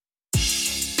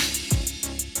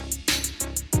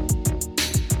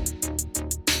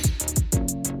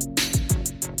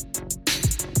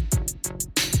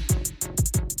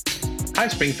Hi,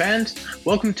 Spring fans.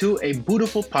 Welcome to a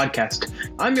beautiful podcast.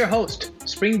 I'm your host,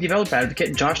 Spring developer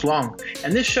advocate Josh Long,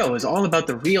 and this show is all about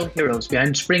the real heroes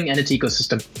behind Spring and its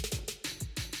ecosystem.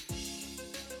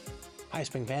 Hi,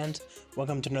 Spring fans.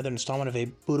 Welcome to another installment of a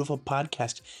beautiful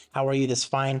podcast. How are you this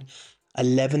fine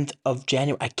 11th of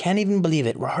January? I can't even believe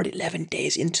it. We're already 11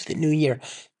 days into the new year.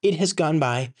 It has gone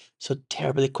by so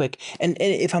terribly quick. And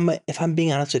if I'm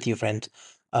being honest with you, friends,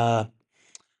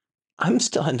 I'm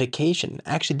still on vacation.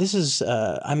 Actually, this is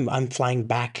I'm flying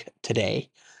back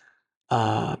today.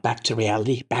 Back to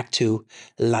reality, back to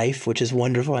life, which is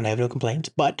wonderful, and I have no complaints.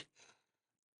 But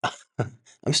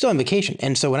I'm still on vacation,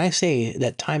 and so when I say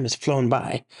that time has flown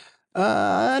by,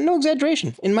 no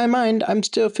exaggeration. In my mind, I'm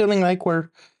still feeling like we're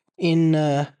in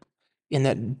in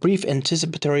that brief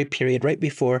anticipatory period right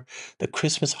before the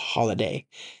Christmas holiday,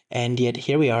 and yet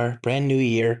here we are, brand new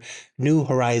year, new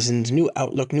horizons, new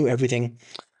outlook, new everything.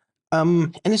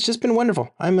 And it's just been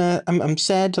wonderful. I'm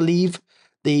sad to leave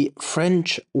the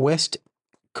French West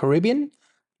Caribbean.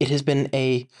 It has been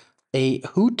a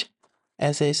hoot,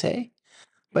 as they say.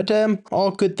 But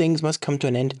all good things must come to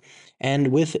an end,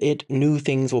 and with it, new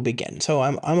things will begin. So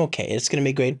I'm okay. It's gonna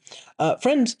be great,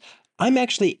 friends. I'm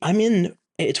in.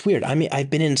 It's weird. I've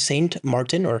been in Saint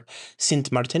Martin or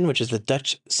Sint Martin, which is the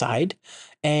Dutch side,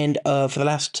 and for the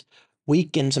last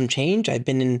week and some change, I've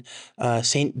been in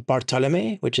Saint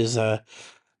Bartholomew, which is the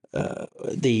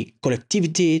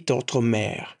Collectivité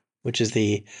d'Outre-mer, which is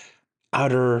the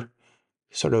outer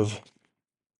sort of,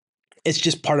 it's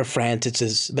just part of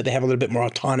France. But they have a little bit more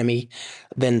autonomy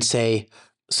than, say,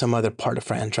 some other part of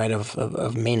France, right?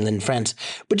 Of mainland France,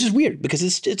 which is weird because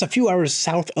it's a few hours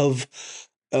south of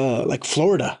like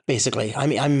Florida, basically. I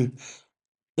mean,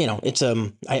 it's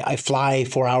I fly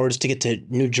 4 hours to get to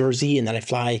New Jersey, and then I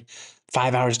fly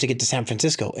 5 hours to get to San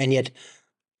Francisco, and yet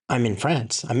I'm in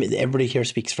France. Everybody here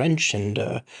speaks French, and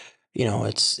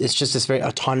it's just this very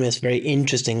autonomous, very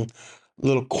interesting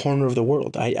little corner of the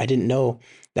world. I didn't know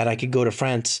that I could go to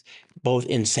France, both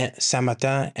in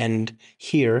Saint-Martin and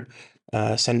here,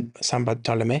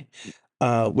 Saint-Barthélemy,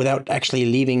 without actually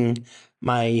leaving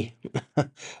my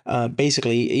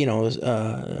basically,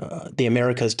 the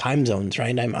Americas time zones.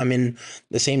 Right, I'm in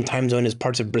the same time zone as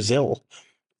parts of Brazil.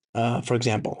 For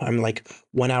example, I'm like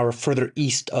 1 hour further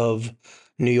east of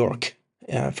New York,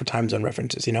 for time zone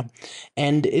references,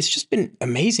 and it's just been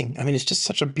amazing. I mean, it's just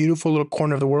such a beautiful little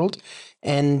corner of the world,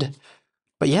 and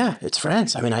but yeah, it's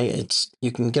France. I mean, it's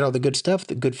you can get all the good stuff,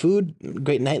 the good food,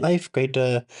 great nightlife, great.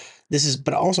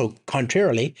 But also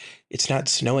contrarily, it's not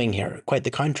snowing here. Quite the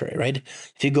contrary, right?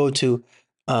 If you go to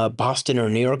Boston or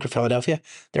New York or Philadelphia,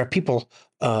 there are people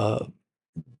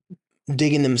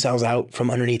digging themselves out from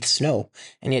underneath snow.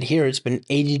 And yet here it's been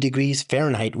 80 degrees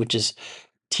Fahrenheit, which is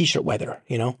t-shirt weather,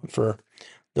 for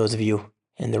those of you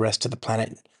in the rest of the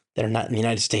planet that are not in the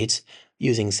United States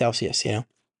using Celsius.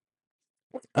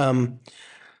 Um,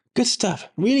 Good stuff,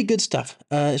 really good stuff.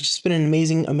 It's just been an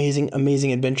amazing, amazing,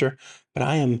 amazing adventure. But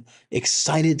I am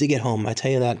excited to get home. I tell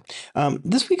you that.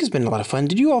 This week has been a lot of fun.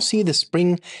 Did you all see the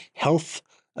spring health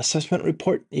assessment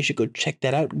report? You should go check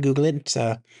that out. Google it.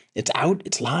 It's out.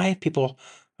 It's live. People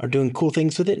are doing cool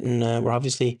things with it, and we're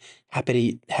obviously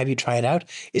happy to have you try it out.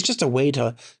 It's just a way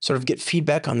to sort of get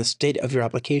feedback on the state of your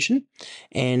application,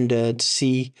 and to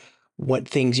see what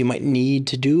things you might need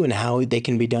to do and how they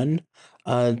can be done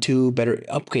to better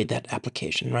upgrade that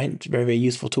application, right? It's a very, very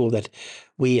useful tool that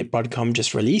we at Broadcom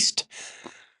just released.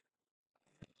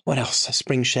 What else?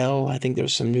 Spring Shell. I think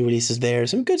there's some new releases there,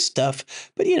 some good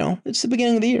stuff. But it's the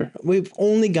beginning of the year. We've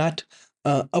only got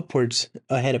upwards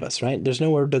ahead of us, right? There's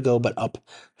nowhere to go but up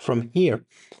from here.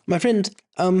 My friends,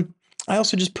 I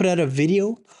also just put out a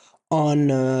video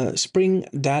on Spring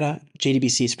Data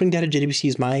JDBC. Spring Data JDBC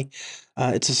is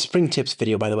it's a Spring Tips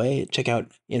video, by the way. Check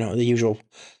out, the usual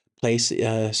place,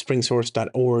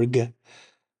 springsource.org,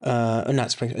 not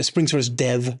SpringSource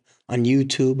Dev on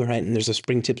YouTube, right? And there's a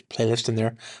Spring Tips playlist in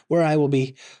there where I will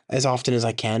be, as often as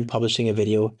I can, publishing a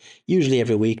video, usually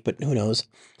every week, but who knows.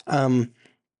 And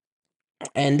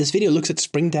this video looks at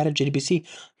Spring Data JDBC,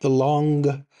 the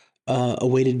long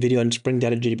awaited video on Spring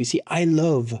Data JDBC. I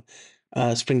love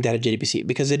Spring Data JDBC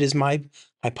because it is my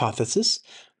hypothesis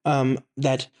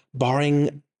that,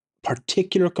 barring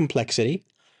particular complexity,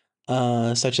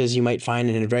 such as you might find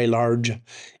in a very large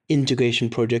integration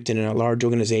project in a large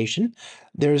organization,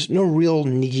 there's no real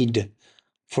need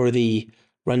for the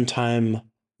runtime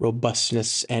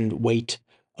robustness and weight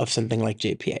of something like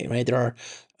JPA, right? There are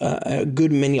a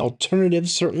good many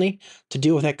alternatives, certainly, to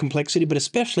deal with that complexity, but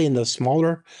especially in the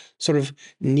smaller sort of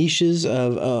niches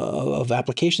of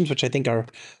applications, which I think are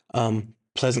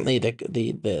pleasantly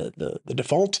the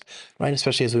default, right?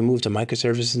 Especially as we move to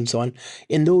microservices and so on.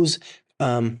 In those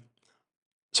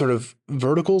sort of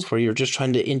verticals where you're just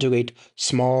trying to integrate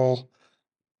small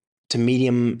to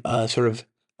medium sort of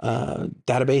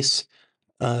database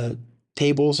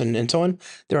tables and so on,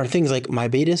 there are things like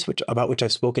MyBetas, about which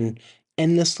I've spoken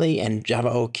endlessly, and Java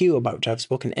OQ, about which I've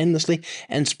spoken endlessly,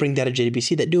 and Spring Data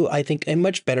JDBC that do, I think, a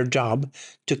much better job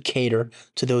to cater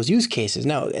to those use cases.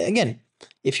 Now, again,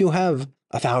 if you have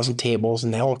 1,000 tables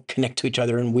and they all connect to each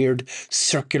other in weird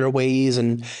circular ways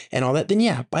and all that, then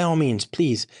yeah, by all means,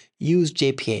 please use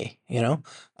JPA,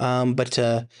 but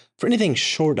for anything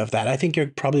short of that, I think you're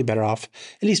probably better off,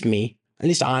 at least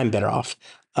I'm better off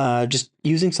just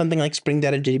using something like Spring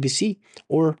Data JDBC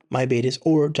or MyBetas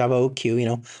or Java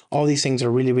OQ. All these things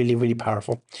are really, really, really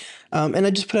powerful. And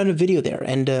I just put out a video there,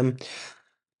 and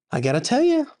I gotta tell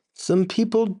you, some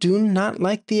people do not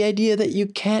like the idea that you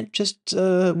can't just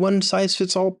one size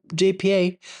fits all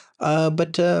JPA.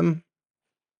 But I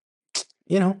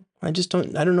just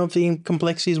don't know if the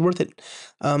complexity is worth it.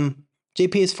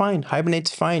 JPA is fine.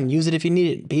 Hibernate's fine. Use it if you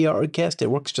need it. PR or guest,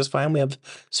 it works just fine. We have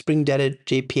Spring Data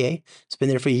JPA. It's been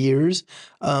there for years.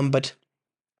 And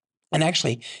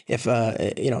actually, if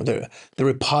the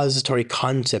repository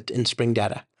concept in Spring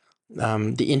Data,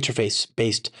 the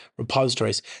interface-based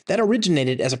repositories, that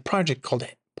originated as a project called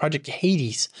Project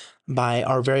Hades by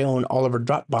our very own Oliver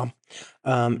Drotbaum.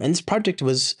 And this project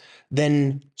was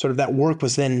then that work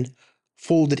was then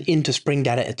folded into Spring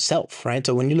Data itself, right?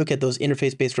 So when you look at those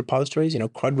interface-based repositories,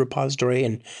 CRUD repository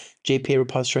and JPA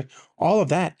repository, all of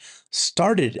that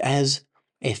started as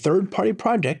a third-party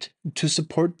project to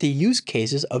support the use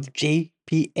cases of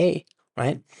JPA,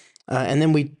 right? And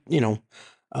then we,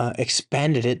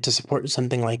 expanded it to support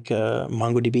something like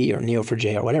MongoDB or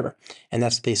Neo4j or whatever. And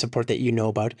that's the support that you know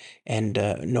about and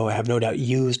have no doubt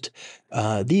used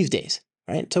these days,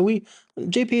 right? So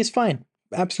JPA is fine.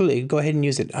 Absolutely. Go ahead and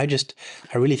use it. I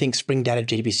really think Spring Data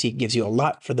JDBC gives you a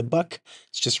lot for the buck.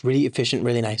 It's just really efficient,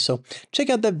 really nice. So check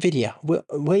out that video,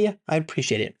 will you? I'd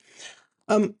appreciate it.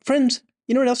 Friends,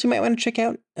 you know what else you might want to check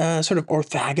out? Sort of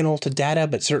orthogonal to data,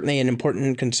 but certainly an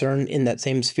important concern in that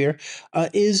same sphere,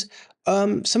 is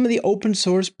some of the open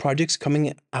source projects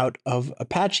coming out of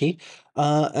Apache,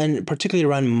 and particularly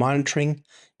around monitoring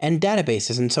and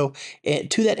databases. And so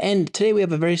to that end, today we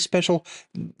have a very special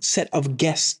set of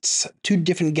guests, 2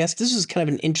 different guests. This is kind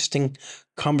of an interesting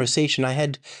conversation. I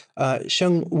had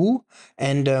Sheng Wu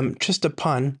and Trista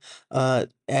Pan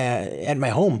at my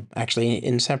home, actually,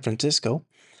 in San Francisco.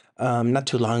 Not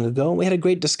too long ago. We had a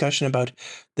great discussion about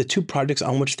the 2 projects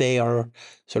on which they are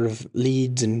sort of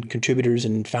leads and contributors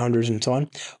and founders and so on.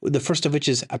 The first of which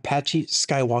is Apache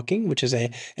Skywalking, which is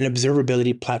an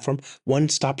observability platform,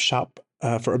 one-stop shop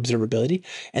for observability.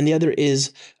 And the other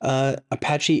is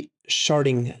Apache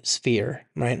ShardingSphere,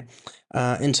 right?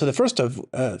 And so the first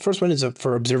one is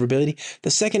for observability.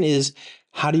 The second is,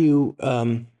 how do you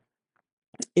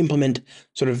implement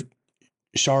sort of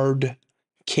sharding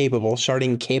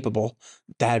capable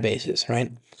databases,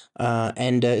 right?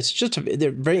 And it's just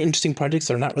they're very interesting projects.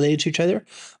 They're not related to each other,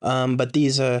 but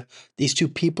these 2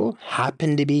 people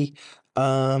happen to be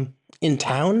in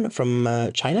town from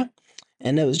China,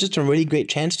 and it was just a really great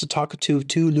chance to talk to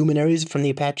 2 luminaries from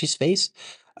the Apache space,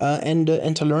 and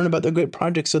to learn about their great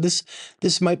projects. So this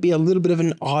might be a little bit of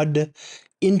an odd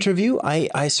interview.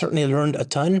 I certainly learned a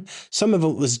ton. Some of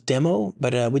it was demo,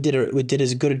 but we did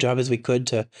as good a job as we could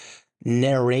to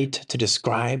narrate, to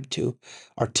describe, to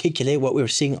articulate what we were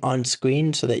seeing on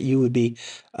screen so that you would be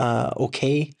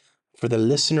okay for the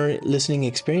listening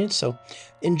experience. So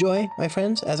enjoy, my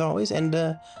friends, as always. And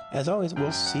as always,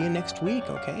 we'll see you next week,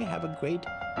 okay? Have a great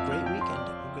weekend,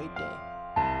 a great day.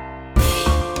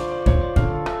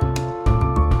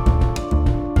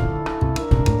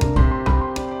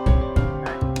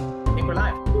 I think we're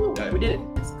live. Ooh, we did it.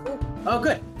 That's cool. Oh,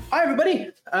 good. Hi, everybody.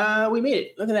 We made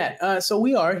it. Look at that. So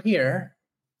we are here.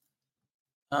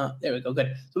 There we go.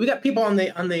 Good. So we got people in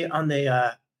the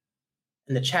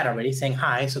chat already saying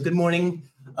hi. So good morning.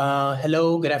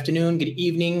 Hello. Good afternoon. Good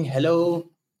evening.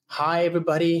 Hello. Hi,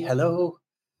 everybody. Hello.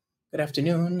 Good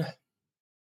afternoon.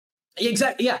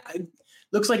 Exactly. Yeah.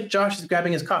 Looks like Josh is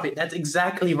grabbing his coffee. That's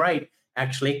exactly right.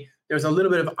 Actually, there's a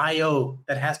little bit of I/O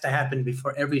that has to happen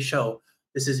before every show.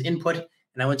 This is input,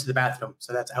 and I went to the bathroom,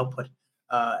 so that's output.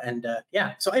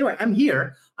 Yeah. So anyway, I'm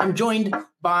here. I'm joined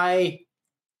by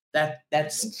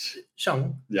that's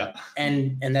Sheng. Yeah.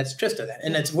 And that's Trista.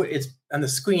 And it's on the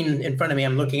screen in front of me.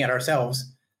 I'm looking at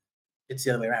ourselves. It's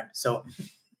the other way around. So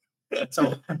yeah.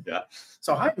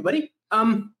 So hi, everybody. Do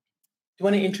you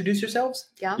want to introduce yourselves?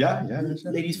 Yeah.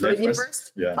 Ladies Yeah,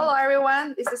 first. Yeah. Hello,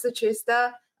 everyone. This is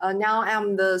Trista. Now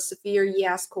I'm the Sphere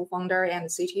ES co-founder and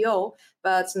CTO,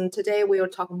 but today we will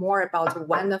talk more about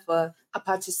one of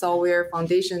Apache Software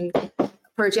Foundation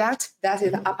project, that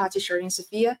is Apache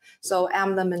ShardingSphere. So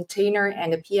I'm the maintainer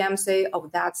and the PMC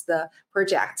of the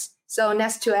project. So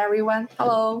next to everyone,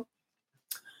 hello.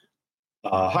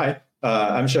 Hi,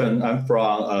 I'm Sheng. I'm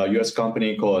from a US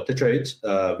company called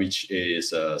Trista, which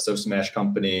is a service mesh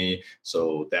company.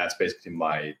 So that's basically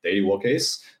my daily work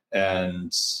is.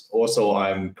 And also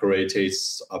I'm created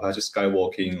Apache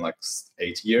Skywalking like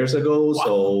 8 years ago. Wow.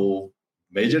 So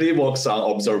majorly works on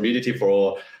observability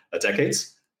for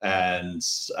decades. And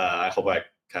I hope I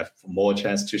have more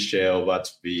chance to share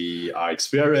what we are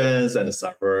experienced and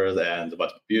suffered and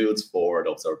what we built for the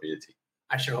observability.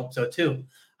 I sure hope so too.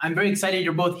 I'm very excited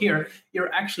you're both here.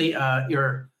 You're actually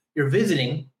you're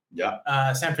visiting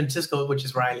San Francisco, which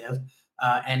is where I live,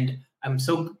 and I'm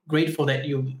so grateful that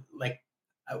you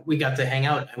we got to hang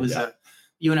out. I was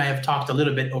you and I have talked a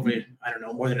little bit over I don't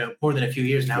know more than a few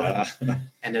years now,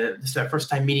 and this is our first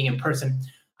time meeting in person.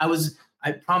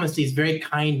 I promised these very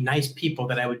kind, nice people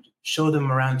that I would show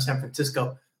them around San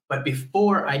Francisco. But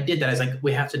before I did that, I was like,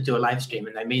 we have to do a live stream,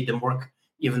 and I made them work,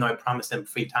 even though I promised them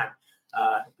free time.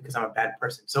 Because I'm a bad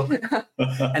person. So,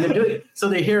 and they're doing it. So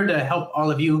they're here to help all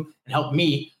of you and help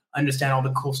me understand all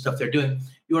the cool stuff they're doing.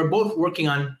 You are both working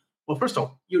on, well, first of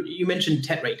all, you mentioned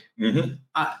Tetrate. Mm-hmm.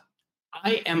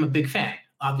 I am a big fan,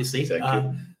 obviously,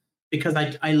 because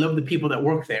I love the people that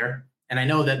work there. And I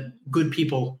know that good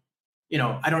people,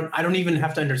 I don't even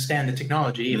have to understand the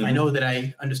technology. If I know that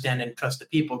I understand and trust the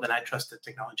people, then I trust the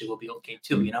technology will be okay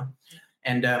too,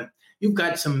 And you've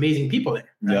got some amazing people there.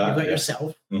 Right? You've got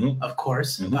yourself, of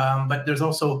course, but there's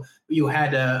also, you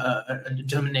had a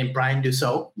gentleman named Brian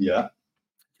Dussault,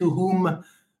 to whom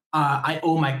I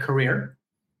owe my career,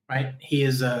 right? He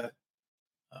is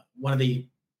one of the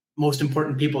most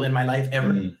important people in my life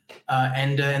ever.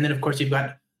 And then, of course, you've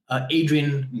got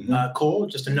Adrian Cole,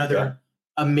 just another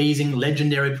amazing,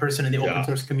 legendary person in the open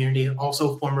source community,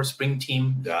 also former Spring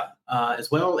team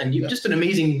as well. And you've just an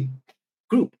amazing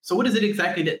group. So what is it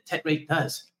exactly that Tetrate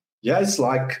does? Yeah,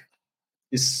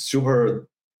 it's super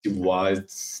wide,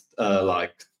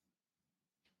 like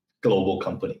global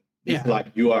company. It's like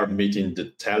you are meeting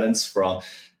the talents from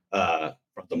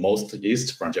the most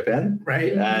east, from Japan,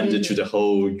 right, and to the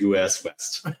whole US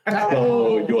West.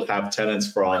 So you have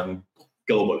talents from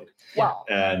globally. Wow.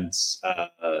 And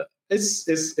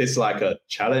it's like a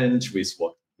challenge with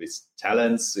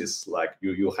talents. It's like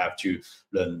you have to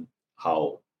learn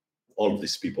how all of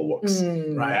these people works.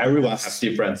 Right. Everyone has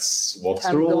different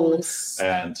walkthrough,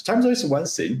 and time zone is one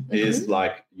thing. Is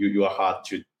like you are hard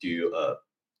to do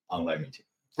online meeting.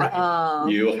 Right.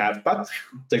 You have, but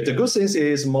the good thing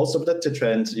is most of the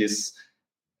trend is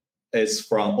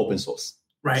from open source.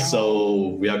 Right.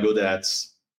 So we are good at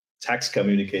text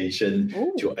communication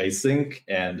to async,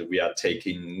 and we are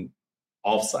taking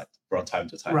offsite from time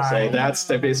to time. Right. So that's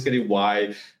basically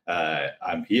why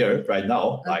I'm here right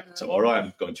now. Like tomorrow,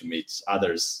 I'm going to meet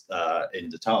others in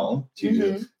the town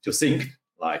to sync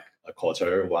like a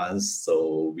quarter once,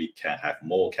 so we can have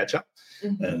more catch up.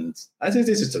 And I think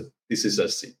this is a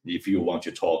thing. If you want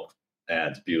to talk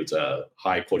and build a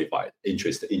high qualified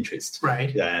interest,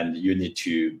 right? And you need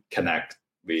to connect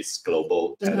with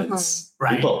global talents,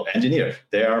 people, engineer.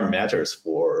 They are matters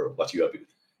for what you are building.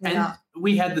 And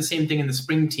we had the same thing in the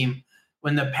Spring team.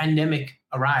 When the pandemic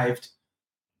arrived,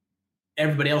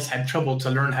 everybody else had trouble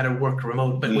to learn how to work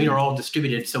remote, but we are all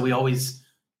distributed. So it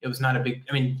was not a big,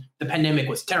 the pandemic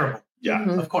was terrible. Yeah.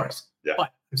 Of course. Yeah.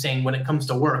 But I'm saying when it comes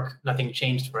to work, nothing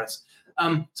changed for us.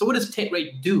 So what does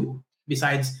Tetrate do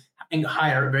besides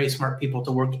hire very smart people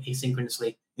to work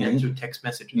asynchronously and through text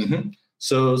messages?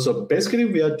 So basically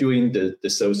we are doing the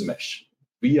service mesh.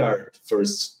 We are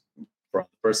first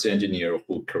engineer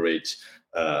who create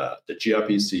the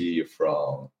gRPC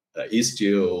from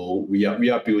Istio. We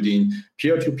are building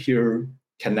peer-to-peer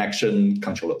connection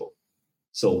controllable.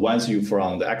 So once you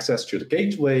from the access to the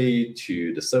gateway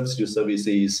to the service to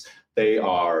services, they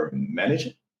are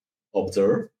managed,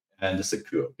 observed, and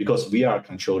secure. Because we are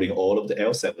controlling all of the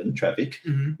L7 traffic,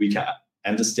 we can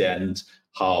understand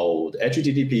how the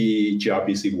HTTP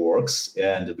gRPC works,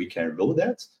 and we can roll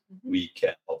that. We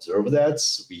can observe that.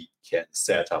 We can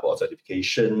set up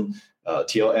authentication,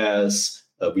 TLS,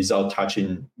 without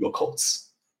touching your codes.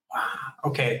 Wow.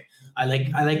 Okay. I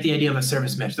like the idea of a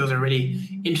service mesh. Those are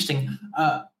really interesting.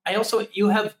 I also, you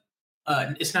have,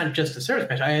 it's not just a service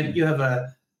mesh. You have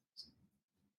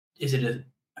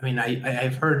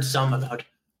I've heard some about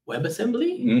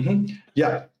WebAssembly.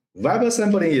 Yeah.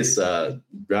 WebAssembly is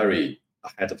very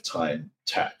ahead of time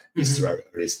check. It's very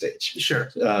early stage. Sure.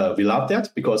 We love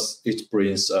that because it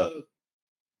brings the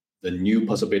new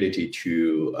possibility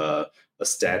to a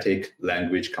static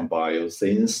language compile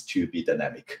things to be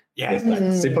dynamic. Yeah. It's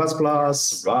like C++,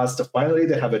 Rust. Finally,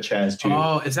 they have a chance to.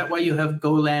 Oh, is that why you have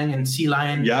Golang and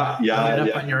CLion? Yeah.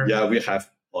 We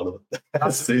have all of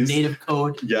that. Native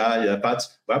code. Yeah. But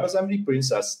WebAssembly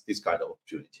brings us this kind of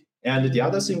opportunity. And the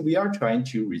other thing we are trying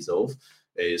to resolve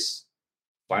is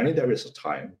finally there is a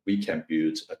time we can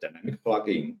build a dynamic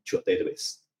plugin to a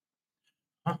database.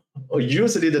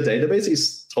 Usually the database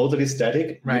is totally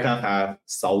static. Right. You can have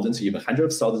thousands, even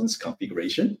hundreds of thousands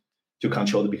configuration to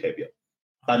control the behavior,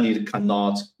 but it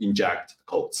cannot inject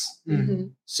codes.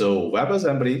 So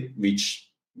WebAssembly, which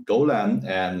Golang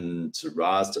and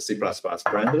Rust, C++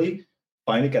 friendly,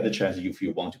 finally get the chance if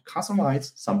you want to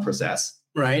customize some process.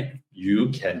 Right. You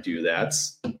can do that,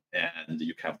 and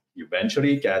you can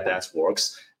eventually get that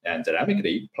works and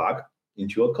dynamically plug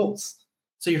into your codes.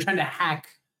 So you're trying to hack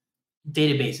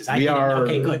databases.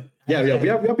 Okay, good. We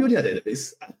are building a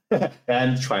database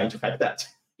and trying to hack that.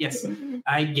 Yes,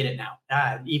 I get it now.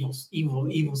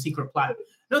 Evil secret plot.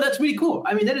 No, that's really cool.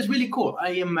 I mean, that is really cool.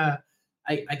 I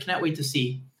cannot wait to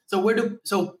see. So where do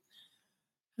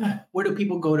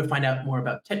people go to find out more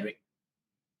about Tedric?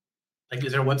 Like,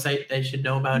 is there a website they should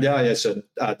know about? Yeah. So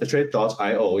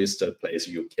thetrade.io is the place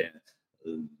you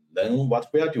can learn what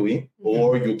we are doing,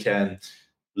 or you can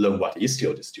learn what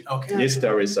Istio is doing. Okay. Yes,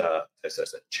 there's a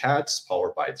chat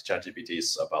powered by ChatGPT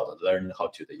about learn how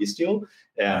to do the Istio.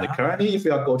 And currently, if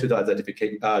you are go to the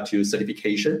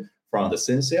certification from the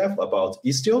CNCF about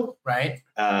Istio, right?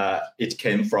 It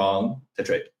came from the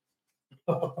trade.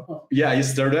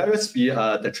 It's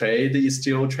the trade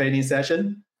Istio training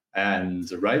session, and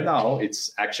right now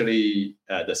it's actually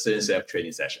the CNCF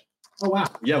training session. Oh wow!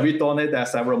 Yeah, we donated that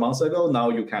several months ago. Now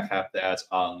you can have that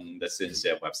on the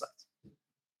CNCF website.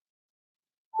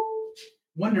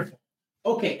 Wonderful.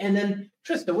 Okay, and then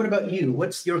Trista, what about you?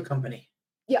 What's your company?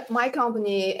 Yeah, my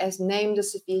company is named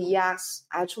Sphere EX.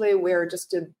 Actually, we're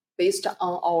just based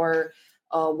on our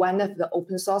one of the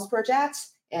open source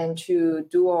projects and to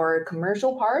do our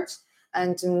commercial part.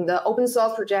 And the open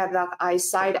source project that I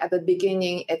cited at the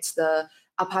beginning, it's the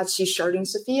Apache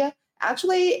ShardingSphere.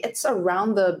 Actually, it's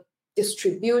around the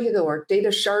distributed or data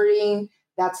sharding.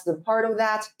 That's the part of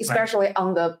that, especially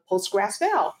on the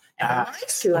PostgreSQL and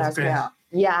MySQL.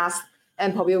 Yes,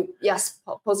 and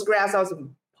Postgres is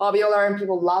popular and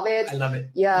people love it. I love it.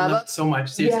 Yeah, I love it so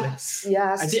much. Seriously.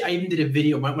 Yes. I even did a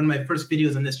video. One of my first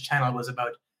videos on this channel was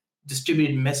about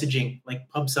distributed messaging, like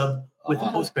PubSub with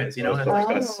Postgres. You know,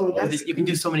 you can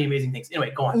do so many amazing things.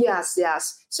 Anyway, go on. Yes.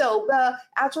 So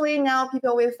actually now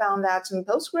people will found that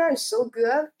Postgres is so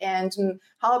good. And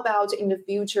how about in the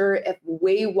future if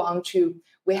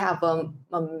we have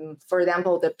for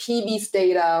example the PB's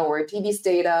data or TB's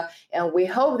data, and we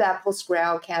hope that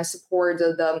Postgres can support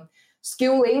the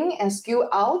skilling and skill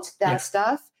out that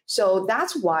stuff. So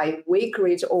that's why we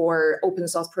create our open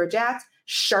source project,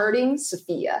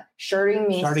 ShardingSphere. Sharding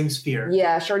means ShardingSphere.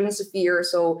 Yeah, ShardingSphere.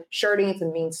 So sharding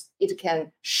means it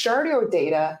can shard your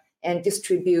data and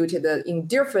distribute it in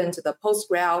different the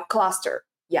Postgres cluster.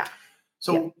 Yeah.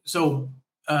 So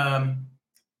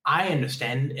I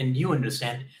understand and you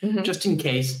understand. Just in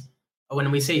case,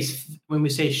 when we say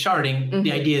sharding,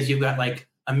 the idea is you've got like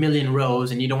a million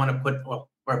rows and you don't want to put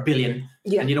or a billion,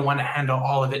 and you don't want to handle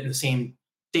all of it in the same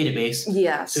database.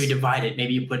 Yes. So you divide it.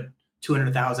 Maybe you put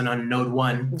 200,000 on node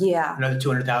 1, another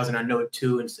 200,000 on node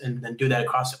 2, and then do that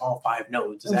across all 5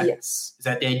 nodes. Is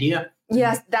that the idea?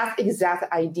 Yes, that's the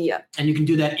exact idea. And you can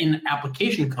do that in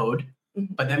application code,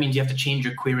 but that means you have to change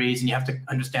your queries and you have to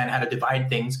understand how to divide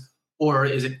things. Or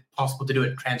is it possible to do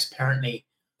it transparently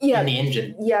in the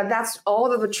engine? Yeah, that's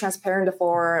all of the transparent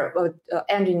for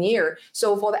engineer.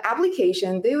 So for the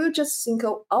application, they will just think,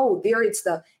 there is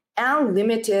the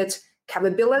unlimited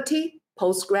capability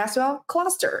PostgreSQL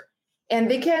cluster. And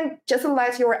they can just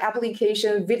let your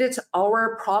application visit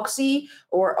our proxy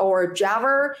or our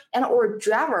Java, and our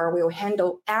Java will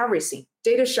handle everything.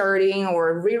 Data sharding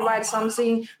or rewrite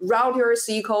something, route your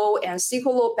SQL and SQL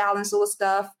load balance all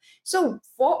stuff. So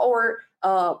for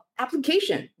our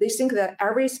application, they think that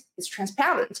everything is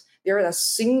transparent. There is a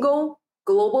single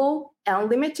global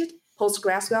unlimited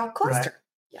PostgreSQL cluster.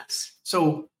 Right. Yes.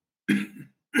 So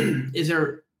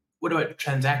what about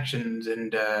transactions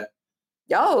and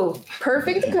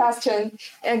perfect question.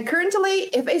 And currently,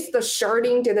 if it's the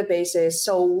sharding databases,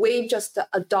 so we just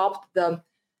adopt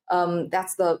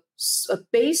that's the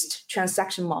based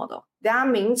transaction model. That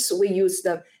means we use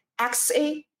the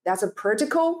XA that's a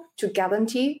protocol to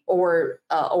guarantee or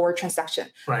transaction.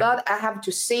 Right. But I have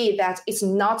to say that it's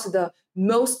not the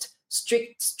most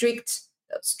strict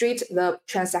the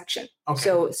transaction. Okay.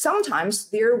 So sometimes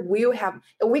there will have,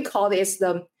 we call this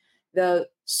the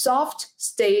soft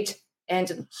state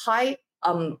and high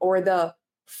or the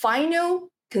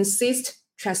final consist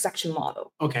transaction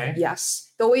model. Okay.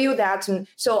 Yes, the way that,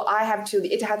 so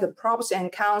it has the pros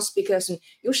and cons because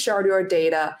you share your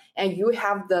data and you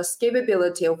have the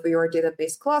scalability of your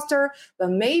database cluster, but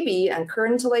maybe, and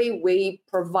currently we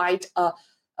provide a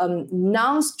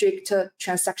non-strict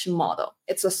transaction model.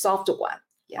 It's a soft one.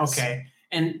 Yes. Okay.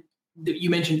 And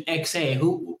you mentioned XA.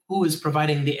 Who is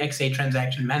providing the XA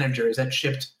transaction manager? Is that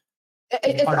shipped?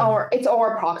 It's our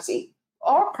proxy.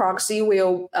 Our proxy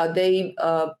will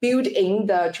build in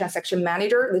the transaction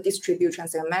manager, the distribute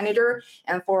transaction manager,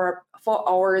 and for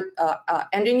our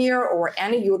engineer or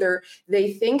any user,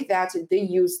 they think that they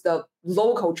use the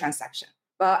local transaction,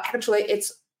 but actually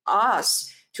it's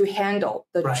us to handle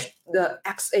the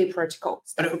XA protocol.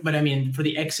 But I mean, for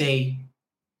the XA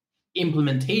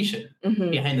implementation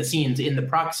behind the scenes in the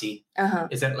proxy,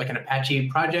 is that like an Apache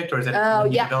project or is that?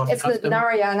 It's the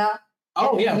Narayana.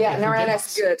 Oh yeah, yeah, Narayana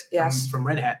is good. Yes, from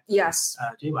Red Hat. Yes,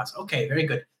 JBoss. Okay, very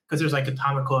good. Because there's like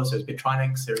Atomicals, there's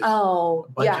Bitronix, there's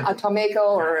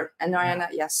Atomico or Narayana.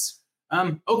 Yes.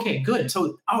 Okay, good.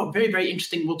 So, very, very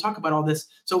interesting. We'll talk about all this.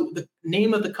 So, the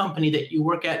name of the company that you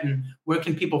work at, and where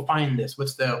can people find this?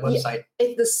 What's the website?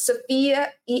 It's the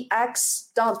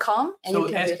SphereEX.com. And so,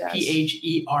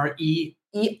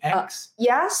 SPHEREX?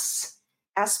 Yes,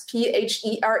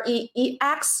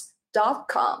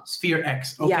 SPHEREX.com.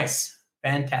 SphereX. Okay. Yes.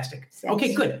 Fantastic. Thanks.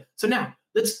 Okay, good. So now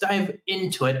let's dive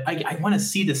into it. I want to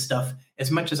see this stuff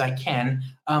as much as I can.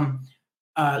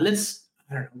 Let's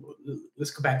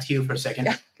go back to you for a second.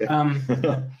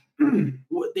 The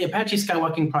Apache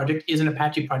Skywalking project is an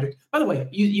Apache project. By the way,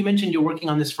 you mentioned you're working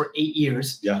on this for 8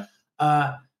 years. Yeah.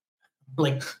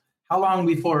 Like how long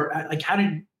before?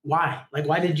 Why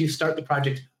did you start the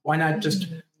project? Why not just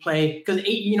play? Because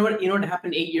you know what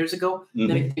happened 8 years ago?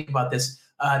 Let me think about this.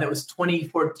 That was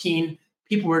 2014.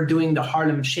 People were doing the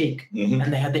Harlem Shake,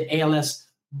 and they had the ALS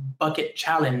bucket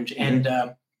challenge, and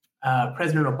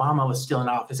President Obama was still in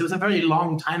office. It was a very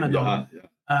long time ago.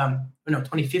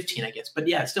 2015, I guess. But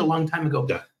yeah, it's still a long time ago.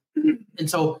 Yeah. And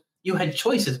so you had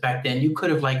choices back then. You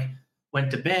could have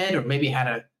went to bed, or maybe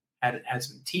had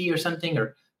some tea or something,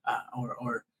 or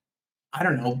I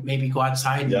don't know, maybe go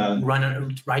outside and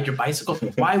ride your bicycle.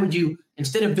 Why would you,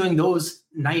 instead of doing those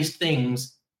nice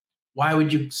things, why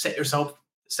would you set yourself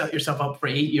up for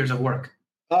 8 years of work?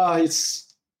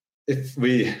 If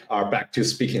we are back to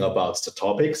speaking about the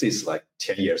topics, it's like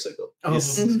 10 years ago.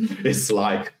 It's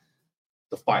like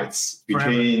the fights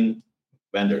between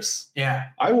vendors. Yeah.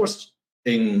 I was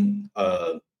in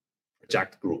a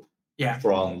project group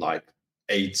from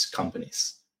 8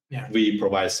 companies. Yeah. We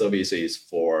provide services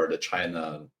for the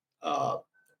China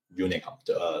Unicom,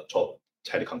 the top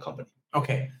telecom company.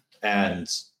 Okay. And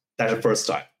that's the first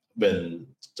time when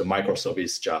the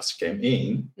microservice just came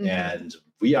in, and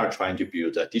we are trying to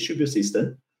build a distributed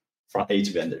system from 8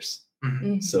 vendors.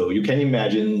 So you can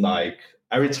imagine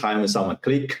every time when someone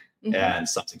click and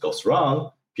something goes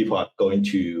wrong, people are going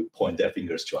to point their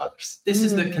fingers to others. This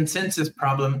is the consensus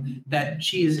problem that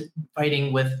she is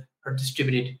fighting with her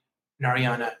distributed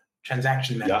Narayana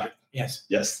transaction manager. Yeah.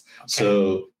 Yes. Okay.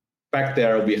 So back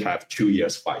there, we have 2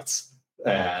 years fights.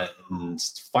 And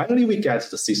finally, we get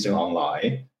the system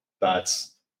online, but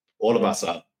all of us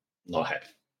are not happy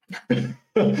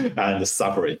and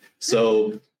suffering.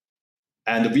 So,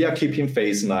 and we are keeping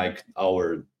faith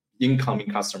our incoming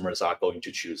customers are going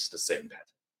to choose the same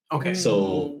path. Okay.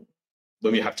 So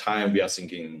when we have time, we are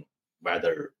thinking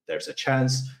whether there's a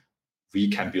chance we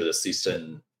can build a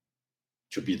system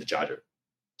to be the judge,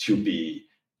 to be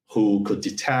who could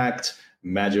detect,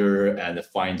 measure, and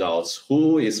find out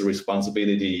who is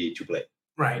responsibility to blame.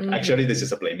 Right. Actually, this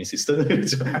is a blaming system.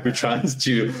 We're trying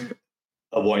to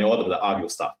avoid all of the argue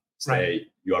stuff. Say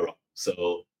you are wrong.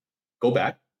 So go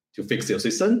back to fix your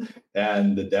system,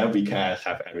 and then we can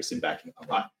have everything back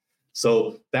online.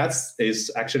 So that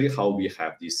is actually how we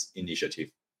have this initiative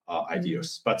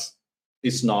ideas, but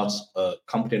it's not a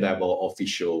company level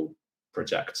official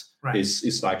project. Right.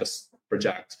 It's like a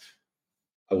project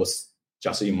I was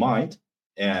just in mind,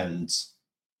 and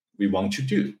we want to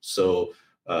do. So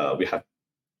I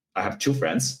have 2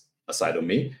 friends aside of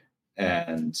me,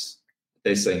 and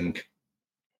they think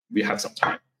we have some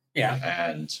time. Yeah.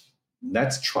 And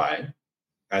let's try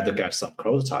and get some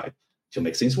prototype to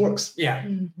make things work. Yeah.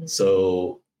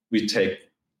 So we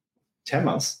take 10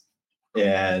 months,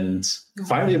 and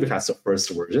finally we have the first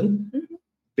version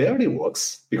barely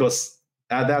works because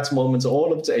at that moment,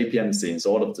 all of the APM things,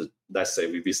 all of the, let's say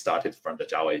we started from the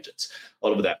Java agent,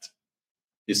 all of that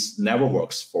never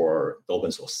works for the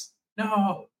open source.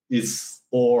 No. It's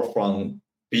all from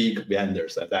big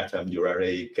vendors. At that time,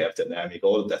 Urari, Capdynamic,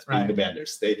 all of that big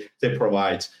vendors. They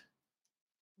provide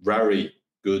very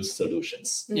good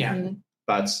solutions. Yeah.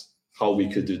 But how we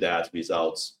could do that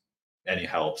without any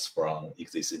helps from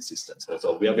existing systems.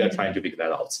 So we are trying to figure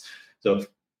that out. So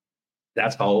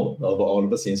that's how all of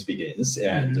the things begins.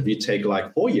 And we take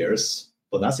like 4 years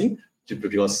for nothing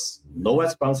because no one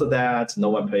sponsored that, no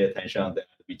one pay attention on that.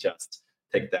 We just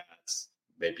take that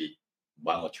maybe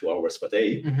 1 or 2 hours per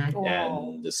day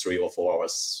and 3 or 4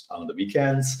 hours on the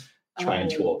weekends, trying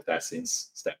to work that things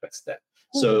step by step.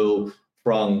 So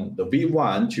from the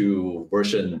V1 to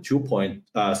version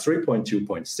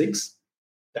 3.2.6,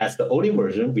 that's the only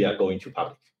version we are going to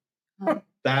public.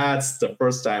 That's the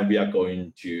first time we are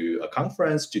going to a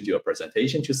conference to do a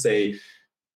presentation to say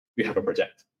we have a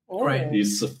project. Right.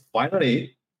 It's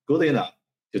finally good enough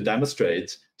to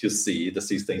demonstrate, to see the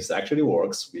system actually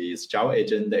works with Java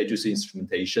agent, the agency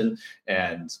instrumentation,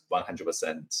 and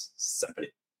 100% sampling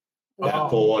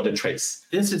for the trace.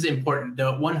 This is important.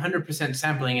 The 100%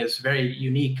 sampling is very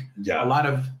unique. Yeah. A lot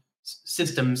of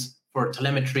systems for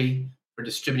telemetry, for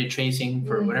distributed tracing,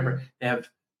 for whatever, they have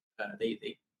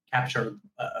they capture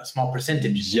a small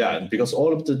percentage. Yeah, because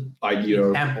all of the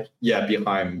idea Sample.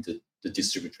 Behind the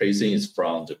distributed tracing is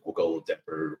from the Google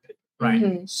Developer paper.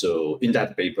 Right. So in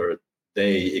that paper,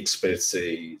 they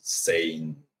explicitly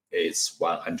saying it's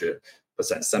 100%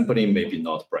 sampling, maybe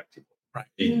not practical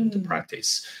in the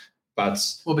practice. But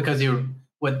because and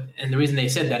the reason they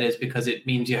said that is because it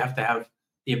means you have to have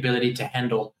the ability to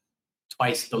handle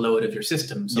twice the load of your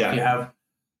system. So if you have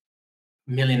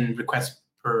 1 million requests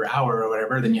per hour or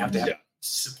whatever, then you have to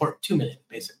support 2 million,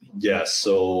 basically. Yeah,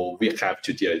 so we have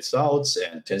to deal it out,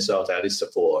 and it turns out that is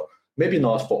for maybe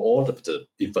not for all of the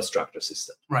infrastructure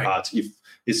system, but if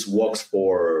it works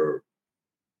for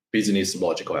business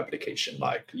logical application,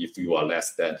 like if you are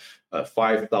less than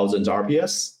 5,000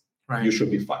 RPS, you should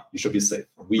be fine. You should be safe.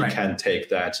 We can take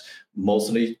that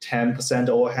mostly 10%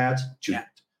 overhead to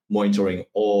monitoring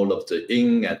all of the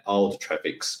in and out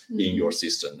traffics in your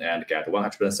system and get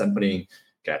 100% sampling,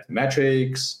 get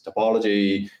metrics,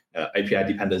 topology, API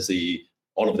dependency,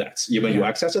 all of that. Even you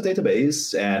access the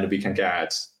database, and we can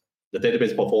get the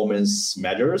database performance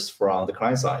measures from the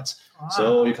client side.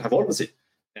 So you can have all of it.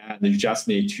 And you just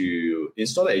need to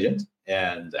install the agent,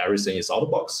 and everything is out of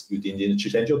the box. You didn't need to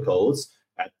change your codes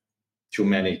at too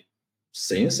many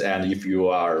things. And if you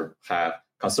have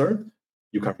concern,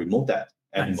 you can remove that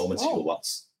any moment you want.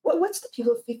 What's the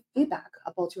people feedback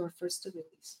about your first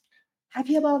release?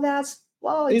 Happy about that?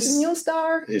 Wow, it's a new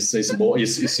star.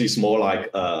 It's more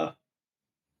like that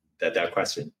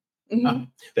question.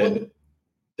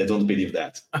 They don't believe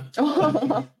that.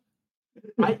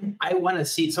 I want to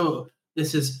see. So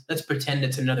let's pretend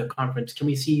it's another conference. Can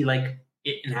we see like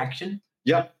it in action?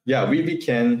 Yeah, we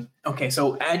can. Okay,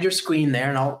 so add your screen there,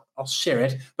 and I'll share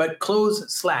it. But close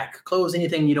Slack. Close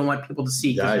anything you don't want people to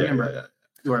see. Remember,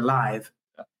 you are live.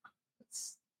 Yeah.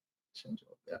 Let's change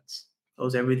all that.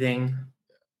 Close everything.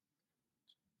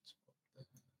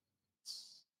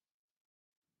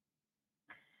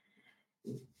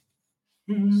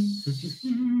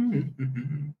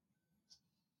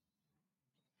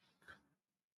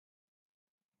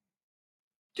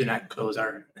 Do not close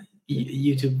our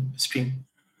YouTube stream.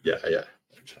 Yeah.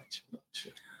 I'm trying to.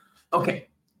 Okay,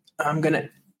 I'm gonna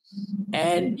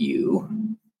add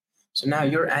you. So now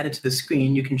you're added to the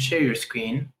screen. You can share your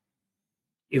screen.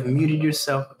 You've muted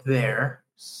yourself there.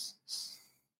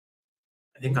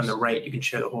 I think on the right you can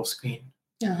share the whole screen.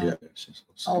 Yeah.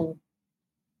 Oh.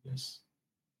 Yes.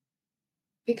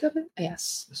 Pick up it?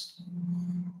 Yes.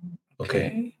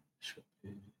 Okay.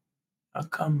 How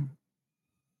come?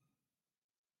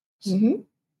 Nothing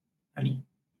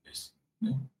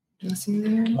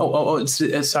there. Oh!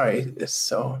 It's sorry.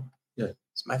 It's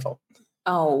my fault.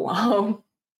 Oh.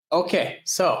 Okay.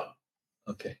 So.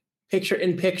 Okay. Picture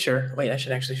in picture. Wait, I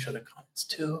should actually show the comments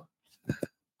too.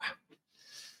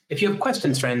 If you have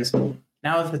questions, friends,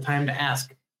 now is the time to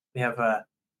ask. We have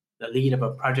the lead of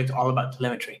a project all about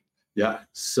telemetry. Yeah.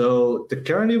 So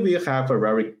currently we have a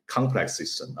very complex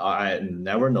system. I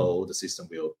never know the system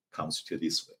will come to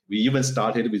this way. We even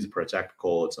started with a project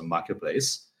called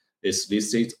Marketplace. It's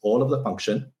listed all of the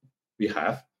function we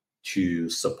have to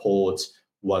support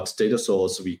what data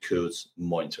source we could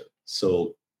monitor.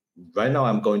 So right now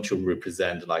I'm going to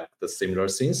represent like the similar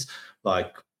things,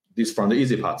 like this from the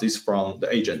easy part, this from the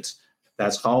agent.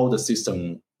 That's how the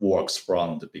system works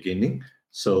from the beginning.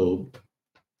 So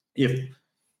if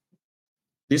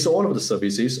all of the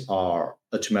services are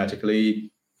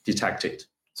automatically detected.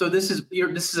 So this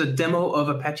is a demo of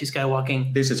Apache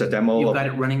Skywalking. This is a demo. You've got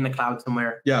it running in the cloud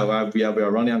somewhere. Yeah, we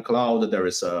are running on cloud. There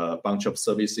is a bunch of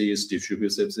services,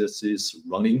 distributed services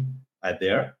running at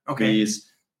there. Okay.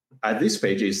 At this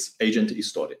page is agent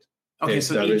installed. Okay,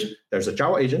 so there's a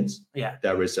Java agent. Yeah.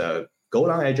 There is a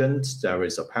Golang agent. There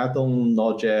is a Python,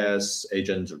 Node.js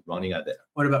agent running at there.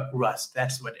 What about Rust?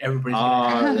 That's what everybody's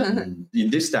going in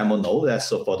this demo, no. That's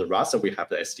so for the Rust, we have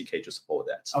the SDK to support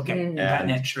that. Okay,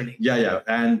 .NET surely. Yeah.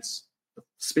 And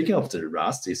speaking of the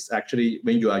Rust, it's actually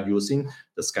when you are using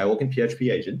the Skywalking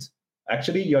PHP agent,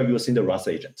 actually you are using the Rust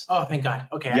agent. Oh, thank God.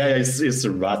 Okay. Yeah, it's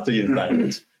a Rust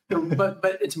environment.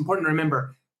 But it's important to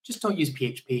remember, just don't use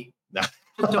PHP. No.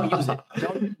 Just don't use it.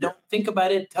 Don't think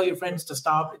about it. Tell your friends to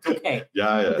stop. It's okay.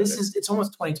 Yeah. It's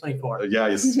almost 2024. Yeah,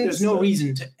 there's no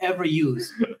reason to ever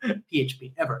use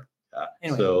PHP ever. Yeah.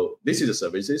 Anyway. So this is the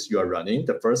services you are running.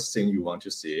 The first thing you want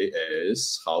to see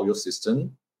is how your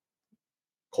system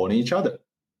calling each other.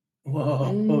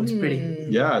 Whoa, oh, it's pretty.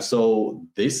 Yeah, so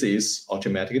this is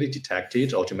automatically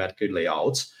detected, automatically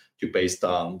layout based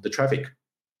on the traffic.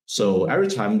 So every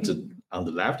time on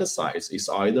the left side is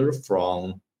either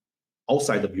from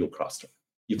outside of your cluster.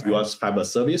 If you have a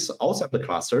service outside the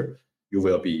cluster, you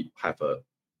will have a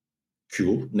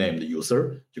queue named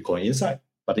user to call inside.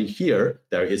 But here,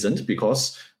 there isn't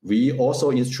because we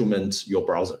also instrument your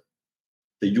browser.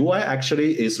 The UI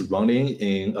actually is running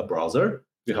in a browser.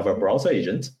 You have a browser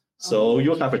agent. So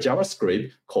you have a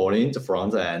JavaScript calling the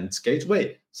front-end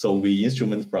gateway. So we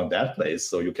instrument from that place.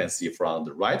 So you can see from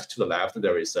the right to the left,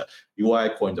 there is a UI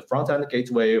calling the front-end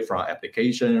gateway from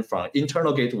application, from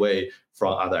internal gateway,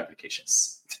 from other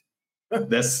applications.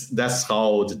 That's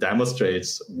how the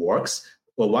demonstrates works.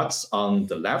 Well, what's on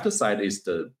the left side is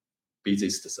the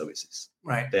busiest services.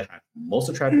 Right. They have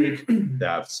most traffic. They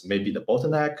have maybe the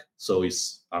bottleneck. So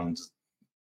it's on the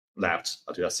left,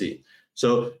 as you are seeing.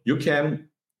 So you can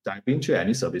dive into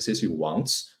any services you want.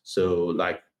 So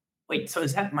wait, so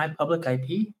is that my public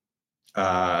IP?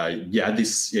 Yeah,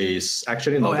 this is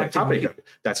actually not a public.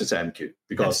 That's its MQ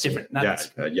because that's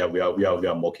different. we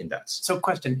are mocking that. So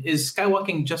question, is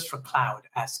Skywalking just for cloud?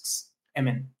 Asks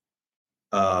Emin.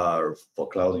 For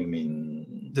cloud, you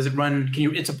mean? Does it run?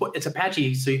 It's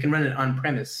Apache, so you can run it on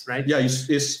premise, right? Yeah,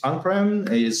 it's on-prem.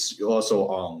 It's also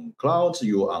on cloud.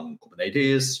 You're on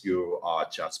Kubernetes. You are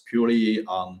just purely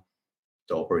on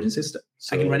the operating system.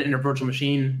 So, I can run it in a virtual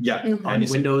machine. Yeah, on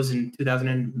Windows in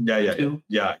 2002.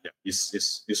 Yeah.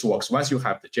 It works. Once you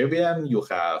have the JVM, you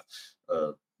have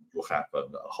a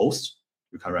host.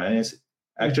 You can run anything.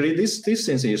 Actually, this thing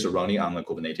is running on a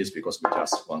Kubernetes because we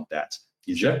just want that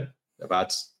easier.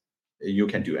 But you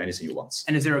can do anything you want.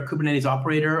 And is there a Kubernetes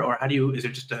operator, or is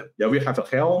it just a? Yeah, we have a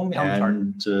Helm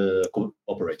and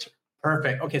operator.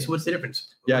 Perfect. Okay, so what's the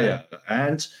difference? Yeah.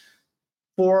 And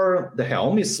for the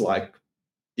Helm, it's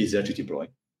easier to deploy.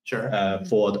 Sure.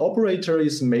 For the operator,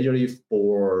 is majorly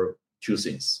for two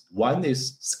things. One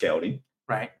is scaling,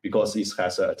 right? Because it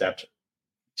has an adapter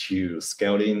to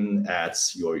scaling at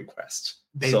your request.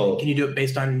 So can you do it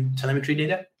based on telemetry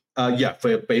data? Yeah,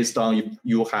 based on if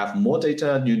you have more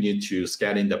data, you need to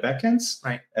scale in the backends,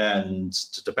 right? And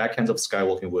the backends of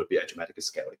Skywalking will be automatically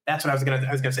scaling. That's what I was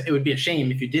gonna say. It would be a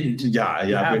shame if you didn't. Yeah.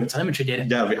 We have telemetry data.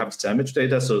 Yeah, we have telemetry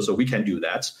data, so we can do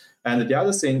that. And the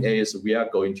other thing is we are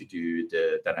going to do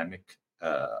the dynamic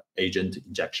agent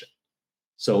injection.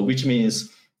 So which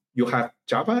means you have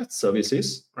Java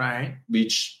services, right,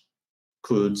 which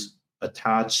could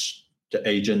attach the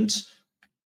agent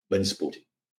when it's booting.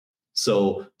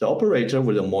 So the operator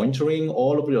will be monitoring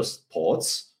all of your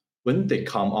ports when they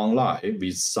come online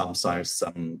with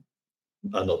some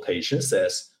annotation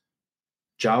says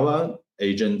Java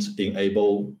agent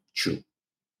enable true.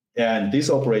 And this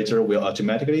operator will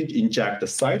automatically inject the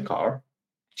sidecar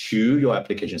to your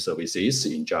application services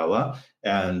in Java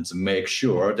and make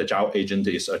sure the Java agent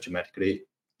is automatically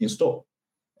installed.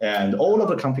 And all of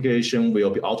the configuration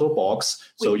will be out of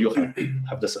box, so you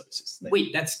have the services.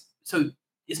 Wait,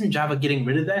 isn't Java getting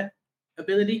rid of that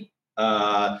ability?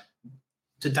 To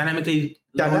dynamically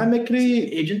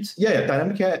agents? Yeah,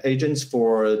 dynamic agents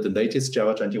for the latest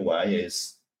Java 21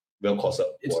 will cause a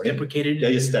warning. It's deprecated? Yeah,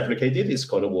 it's deprecated. It's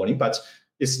called a warning, but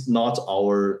it's not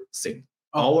our thing.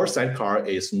 Oh. Our sidecar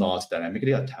is not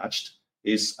dynamically attached.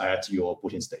 It's at your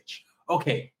booting stage.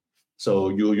 Okay. So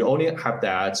you only have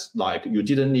that, you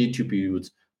didn't need to build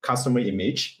customer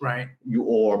image. Right.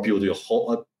 Or build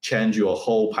change your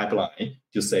whole pipeline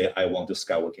to say, I want the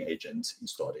Skywalking agent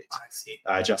installed it. I see.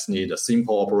 I just need a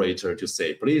simple operator to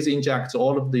say, please inject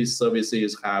all of these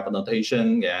services, have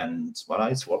annotation, and voila,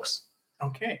 it works.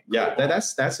 Okay. Yeah,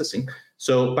 that's the thing.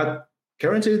 So, but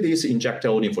currently this is injected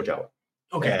only for Java.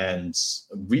 Okay. And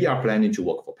we are planning to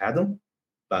work for Python,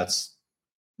 but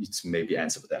it's maybe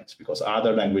answer for that because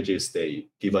other languages, they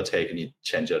give or take need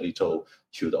change a little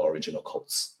to the original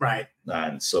codes. Right.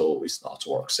 And so it's not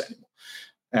works anymore.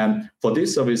 And for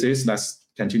these services, let's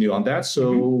continue on that.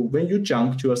 So when you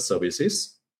jump to a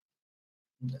services,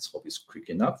 let's hope it's quick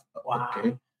enough. Wow.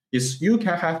 Okay. You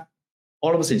can have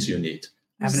all of the things you need.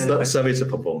 Service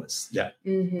performance. Yeah.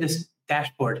 This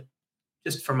dashboard,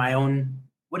 just for my own,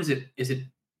 what is it? Is it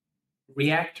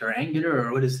React or Angular,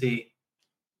 or what is the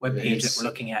web page that we're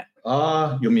looking at?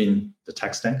 You mean the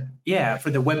tech stack? Yeah, for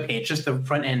the web page, just the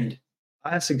front end.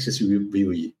 I think it's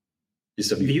Vue.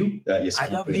 It's a Vue. Vue? I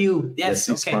love Vue. Yes,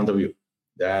 it's okay. front of Vue.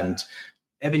 And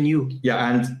Evan Yu.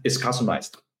 Yeah, and it's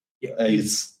customized. Yeah.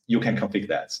 You can configure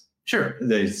that. Sure.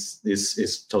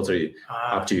 It's totally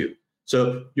up to you.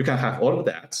 So you can have all of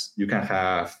that. You can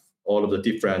have all of the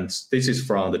different. This is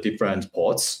from the different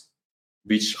ports.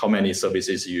 How many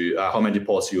services how many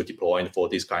ports you deploying for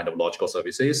this kind of logical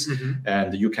services,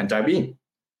 and you can dive in.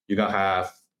 You can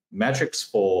have metrics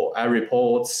for every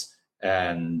ports,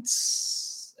 and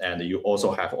you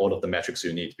also have all of the metrics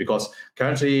you need, because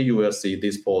currently you will see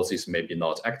this port is maybe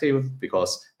not active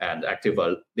and active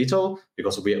a little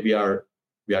because we are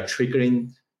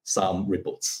triggering some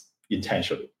reboots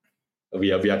intentionally.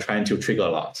 We are trying to trigger a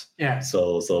lot. Yeah.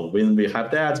 So when we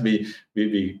have that, we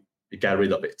get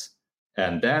rid of it.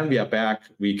 And then we are back.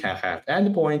 We can have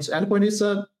endpoints. Endpoint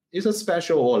is a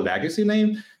special or legacy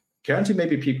name. Currently,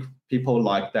 maybe people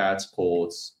like that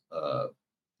called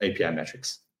API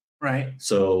metrics. Right.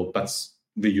 So, but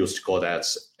we used to call that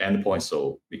endpoint,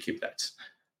 so we keep that.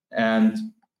 And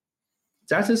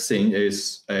that thing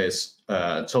is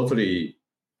totally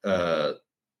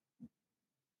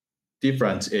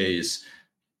different. Is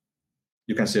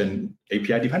you can see an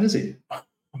API dependency.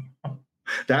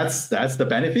 That's the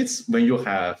benefits when you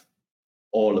have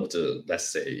all of the, let's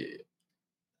say,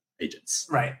 agents.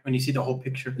 Right. When you see the whole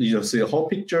picture. You see the whole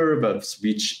picture, but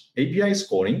which API is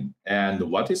calling and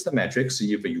what is the metrics.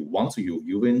 If you want to, you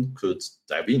even could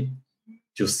dive in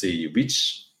to see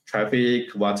which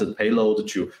traffic, what's the payload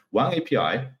to one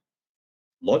API.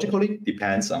 Logically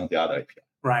depends on the other API.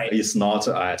 Right. It's not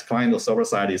at client or server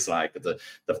side. It's like the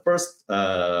first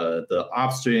the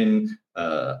upstream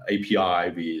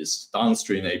API with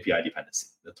downstream API dependency.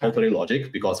 The totally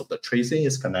logic because of the tracing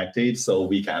is connected, so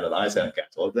we can analyze and get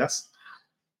all of this.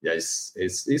 Yeah, it's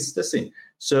the thing.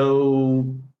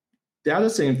 So the other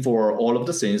thing for all of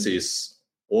the things is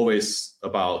always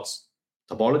about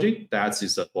topology. That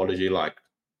is a topology like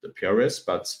the PRS,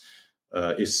 but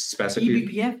it's specifically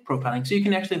eBPF profiling, so you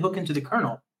can actually hook into the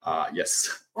kernel. Yes.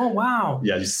 Oh, wow.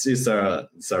 Yeah, it's a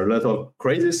lot of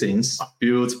crazy things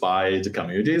built by the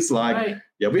communities. Like,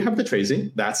 yeah, we have the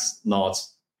tracing. That's not.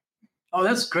 Oh,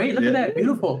 that's great. Look at that.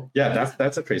 Beautiful. Yeah,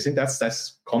 that's a tracing.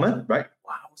 That's common, right?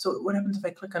 Wow. So what happens if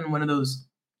I click on one of those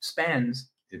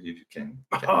spans? If you can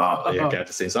get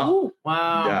the things up. Oh,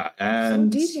 wow. Yeah,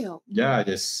 and so detailed. Yeah,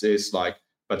 it's like,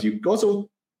 but you also,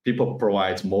 people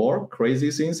provide more crazy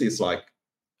things. It's like,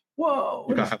 whoa.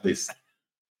 You can have this.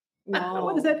 Wow.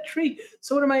 What is that tree?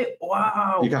 So what am I?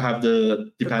 Wow. You can have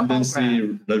the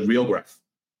dependency, the real graph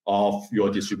of your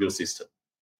distributed system.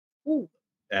 Ooh.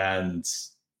 And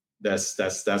that's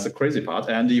the crazy part.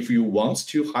 And if you want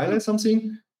to highlight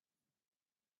something,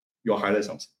 you highlight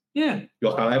something. Yeah. You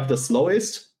highlight the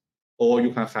slowest, or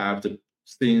you can have the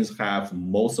things have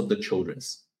most of the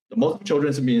children's. The most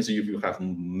children's means if you have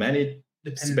many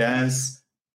spans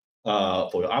for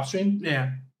your upstream,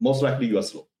 yeah, most likely you are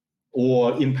slow.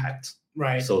 Or impact.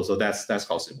 Right. So that's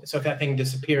how simple. So if that thing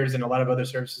disappears, and a lot of other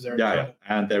services are. Yeah.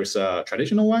 And there's a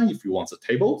traditional one if you want a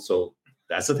table. So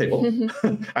that's a table.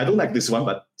 I don't like this one,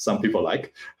 but some people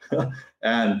like.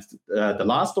 And the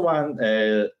last one,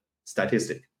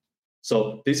 statistic.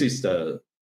 So this is the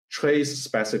trace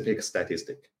specific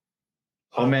statistic.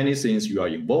 How many things you are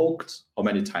invoked, how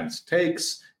many times it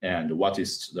takes, and what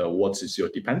is your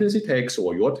dependency takes,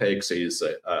 or your takes is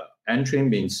entry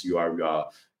means you are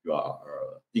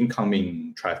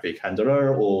incoming traffic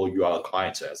handler, or you are a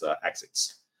client as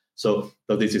exits. So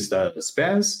this is the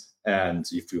spans. And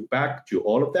if you back to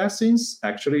all of that things,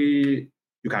 actually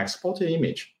you can export an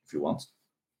image if you want.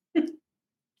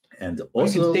 And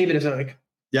also you can save it as a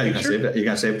you can save that. You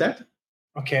can save that.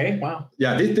 Okay. Wow.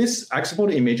 Yeah, this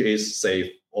export image is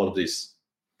save all of this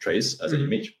trace as an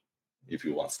image if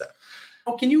you want that.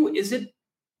 Oh, is it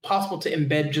possible to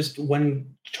embed just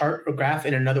one chart or graph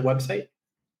in another website?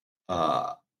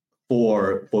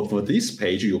 For this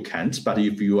page, you can't, but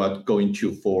if you are going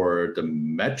for the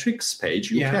metrics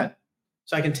page, you can.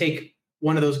 So I can take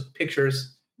one of those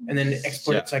pictures and then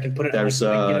export it so I can put it. There's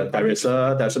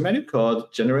a menu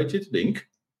called generated link.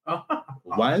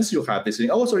 Once you have this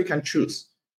link, also you can choose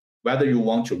whether you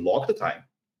want to log the time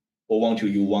or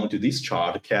you want to this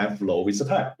chart can flow with the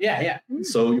time. Yeah.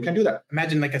 So you can do that.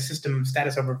 Imagine like a system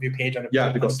status overview page on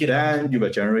a because then you will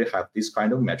generally have this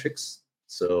kind of metrics.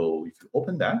 So if you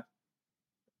open that,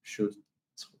 should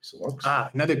this works.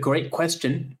 Another great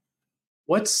question.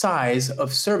 What size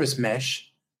of service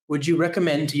mesh would you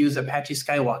recommend to use Apache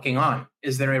Skywalking on?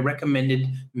 Is there a recommended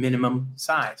minimum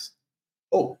size?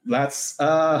 Oh, let's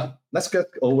get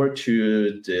over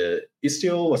to the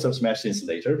Istio service mesh things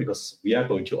later, because we are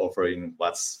going to offering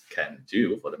what can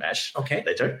do for the mesh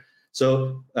later.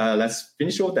 So let's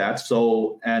finish all that.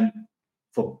 So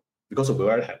because we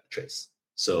already have the trace,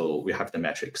 so we have the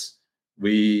metrics.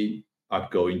 We are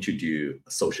going to do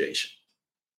association.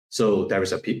 So there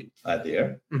is a peak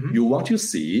there. You want to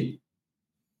see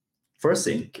first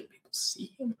thing. Can people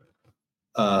see him?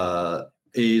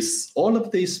 Is all of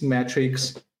these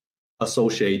metrics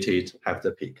associated have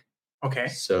the peak. Okay.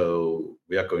 So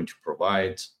we are going to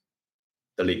provide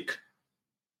the link.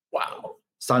 Wow.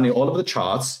 Suddenly all of the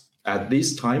charts at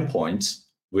this time point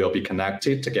will be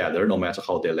connected together no matter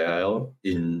how they lay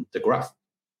in the graph.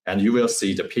 And you will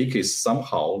see the peak is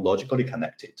somehow logically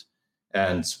connected.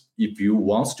 And if you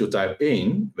want to dive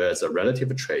in with a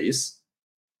relative trace,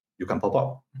 you can pop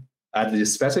up at the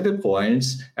specific point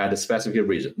at the specific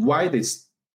region.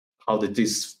 How did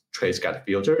this trace get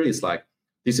filtered? Is like,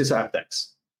 this is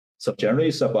FDEX. So generally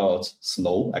it's about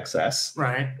slow access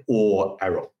or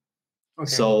error. Okay.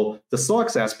 So the slow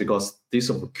access, because this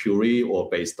is a query or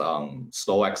based on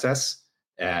slow access,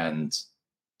 and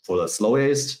for the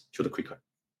slowest to the quicker.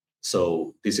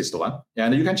 So this is the one.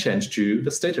 And you can change to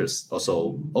the status.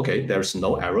 Also, okay, there's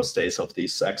no error states of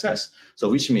this access. So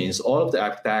which means all of the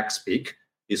FDEX peak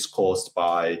is caused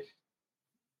by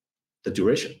the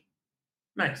duration.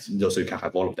 Nice. So you can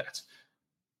have all of that.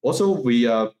 Also, we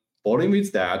are following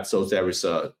with that. So there is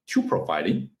a two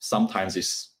profiling. Sometimes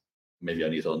it's maybe a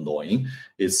little annoying.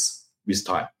 It's with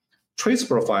time. Trace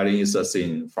profiling is a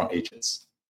thing from agents.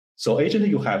 So agent,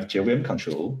 you have JVM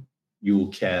control. You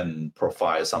can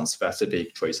provide some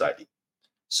specific trace ID.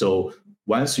 So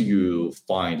once you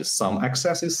find some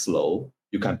access is slow,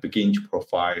 you can begin to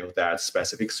profile that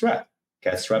specific thread.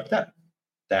 Get thread that.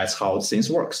 That's how things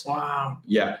works. Wow.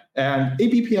 Yeah. And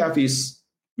eBPF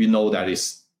we know that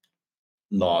is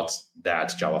not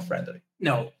that Java friendly.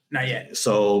 No, not yet.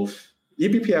 So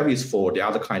eBPF is for the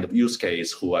other kind of use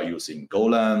case who are using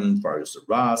Golang, or using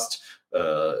Rust.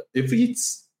 If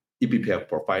it's eBPF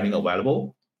profiling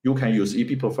available, you can use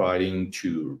EP profiling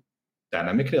to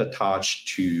dynamically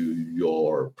attach to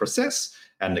your process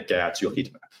and get your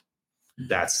heat map.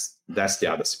 That's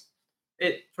the other thing.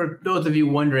 For those of you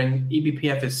wondering,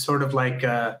 eBPF is sort of like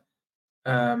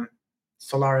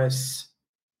Solaris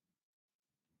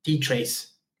dtrace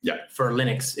for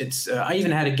Linux. It's I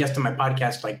even had a guest on my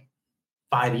podcast like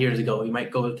 5 years ago. You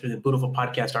might go through the beautiful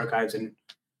podcast archives and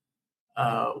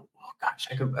I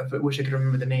wish I could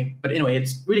remember the name. But anyway,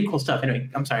 it's really cool stuff. Anyway,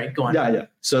 I'm sorry, go on. Yeah.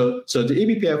 So the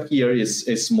eBPF here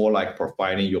is more like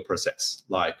profiling your process.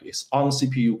 Like it's on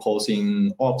CPU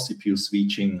causing, off CPU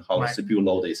switching, how CPU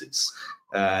load is.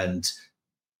 And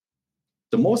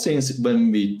the more things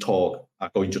when we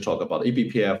are going to talk about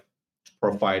eBPF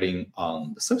profiling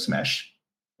on the service mesh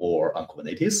or on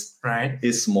Kubernetes,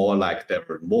 it's more like they're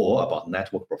more about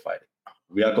network profiling.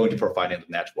 We are going to profile in the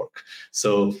network.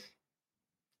 So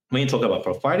when you talk about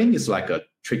profiling, it's like a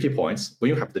tricky point. When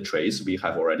you have the trace, we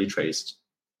have already traced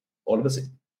all of the things.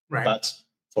 But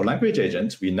for language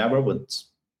agents, we never would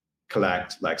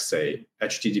collect, like say,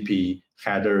 HTTP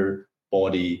header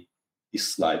body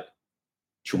is like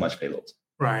too much payload.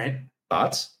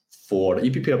 But for the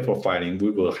eBPF profiling,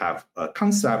 we will have a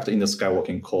concept in the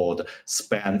Skywalking called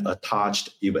span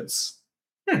attached events.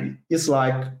 It's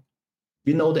like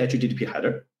we know the HTTP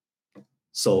header,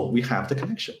 so we have the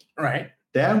connection.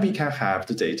 Then we can have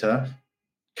the data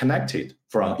connected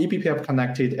from eBPF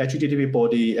connected HTTP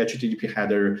body, HTTP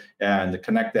header, and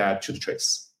connect that to the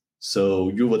trace. So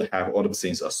you would have all of the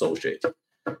things associated.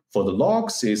 For the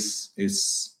logs is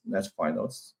let's find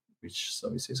out which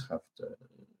services have the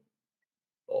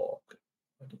log.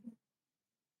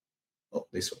 Oh,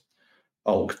 this one.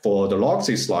 Oh, for the logs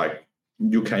is like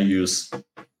you can use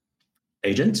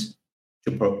agent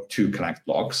to connect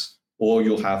logs. Or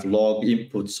you have log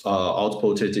inputs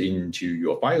outputted into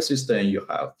your file system. You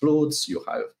have floats, you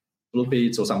have float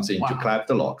bits or something to collect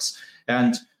the logs.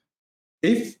 And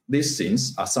if these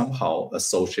things are somehow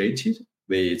associated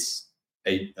with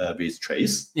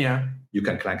trace, you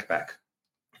can collect back.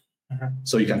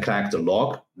 So you can connect the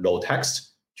log, load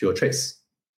text to your trace.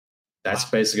 That's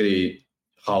basically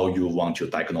how you want to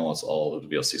diagnose all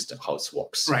of your system, how it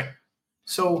works. Right.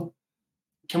 So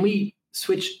can we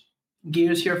switch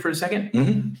gears here for a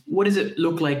second? What does it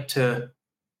look like to,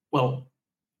 well,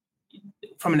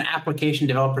 from an application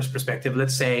developer's perspective,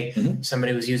 let's say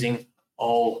somebody was using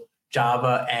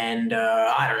Java and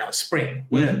I don't know, Spring.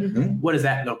 What does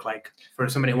that look like for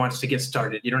somebody who wants to get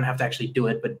started? You don't have to actually do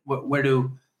it, but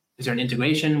is there an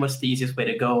integration? What's the easiest way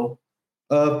to go?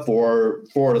 For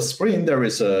the Spring, there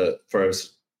is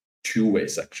first 2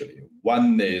 ways actually.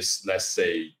 One is, let's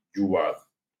say you are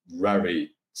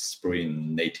very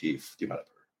Spring native developer,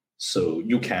 so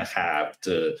you can have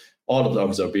all of the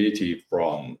observability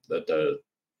from the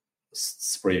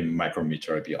Spring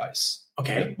micrometer APIs.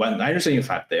 Okay. When everything you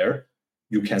have there,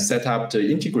 you can set up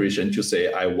the integration to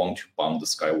say, I want to bound the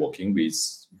Skywalking with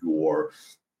your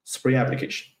Spring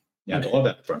application. And all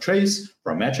that from trace,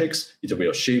 from metrics, it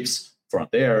will ships from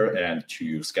there and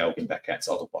to Skywalking backends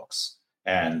out of box,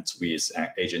 and with an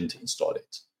agent installed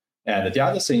it. And the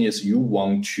other thing is you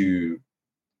want to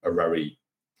a very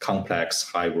complex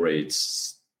hybrid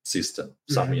system,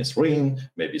 some in Spring,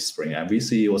 maybe Spring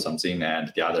MVC or something,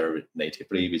 and the other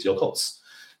natively with your codes.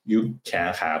 You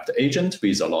can have the agent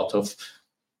with a lot of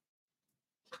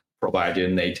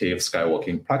provided native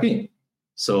Skywalking plugin.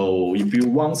 So if you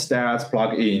want that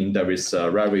plugin, there is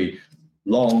a very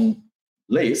long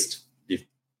list. If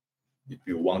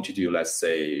you want to do, let's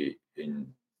say,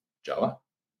 in Java,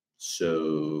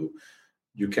 so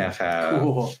you can have.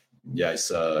 Cool. Yeah, it's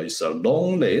a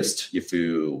long list. If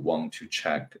you want to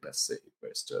check, let's say,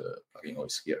 where's the plugin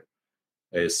is here.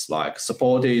 It's like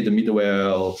supported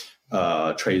middleware,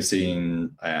 tracing,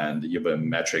 and even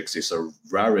metrics. It's a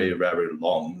very, very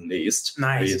long list.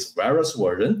 Nice. With various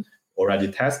versions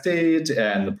already tested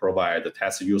and provide the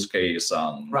test use case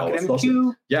on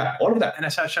RocketMQ. Yeah, all of that. And I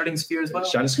saw ShardingSphere as well.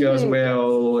 ShardingSphere as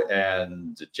well,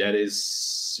 and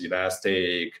Jettis,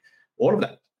 Elastic, all of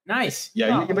that. Nice.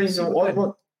 Yeah, even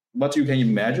what you can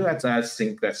imagine, I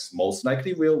think that's most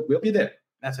likely will be there.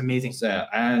 That's amazing.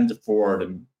 And for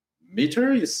the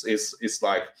meter, it's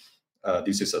like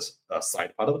this is a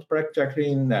side part of the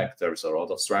projecting. Like there's a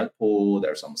lot of thread pool,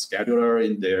 there's some scheduler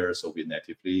in there, so we're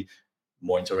natively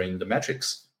monitoring the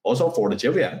metrics. Also for the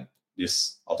JVM,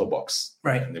 this auto box,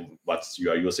 right? And what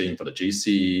you are using for the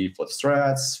GC, for the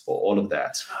threads, for all of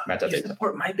that metadata. You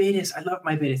support MyBetas. I love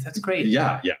MyBetas. That's great.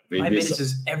 Yeah. MyBetas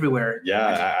is everywhere.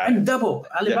 Yeah, I'm double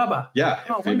Alibaba. Yeah,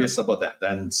 we support that.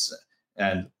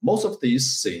 And most of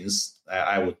these things,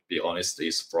 I would be honest,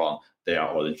 is from their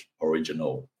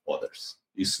original orders.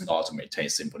 It's not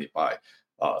maintained simply by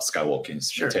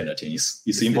Skywalking's maintainer team.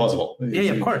 It's impossible.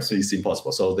 Yeah, of course. It's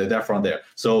impossible. So they're from there.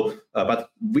 So,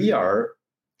 but we are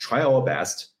try our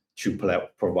best to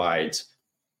provide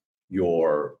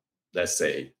your, let's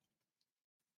say,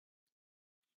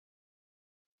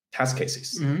 test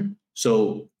cases.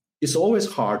 So it's always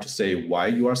hard to say why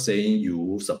you are saying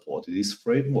you support this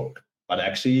framework, but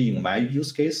actually in my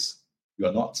use case, you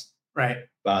are not. Right.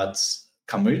 But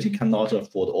community cannot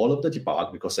afford all of the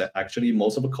debug because actually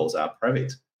most of the codes are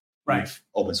private. Right.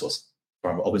 Open source,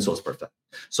 from open source perspective.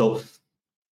 So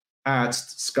at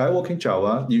Skywalking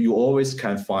Java, you always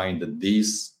can find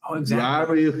these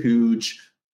very huge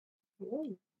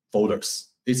folders.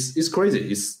 It's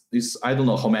crazy. It's I don't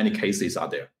know how many cases are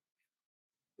there.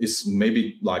 It's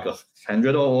maybe like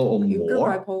 100 or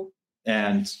more.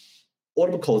 And all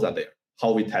the codes are there.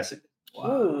 How we test it.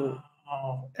 Wow.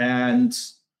 And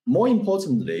more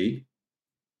importantly,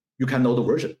 you can know the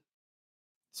version.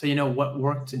 So you know what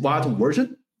worked. What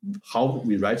version, how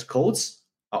we write codes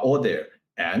are all there.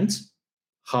 And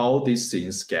how these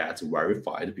things get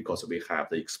verified because we have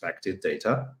the expected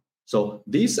data. So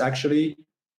this actually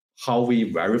how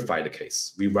we verify the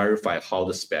case. We verify how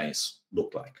the spans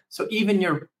look like. So even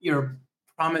your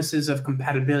promises of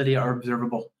compatibility are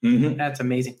observable. That's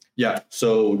amazing. Yeah.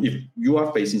 So if you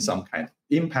are facing some kind of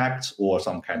impact or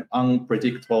some kind of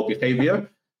unpredictable behavior,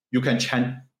 you can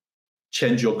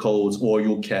change your codes, or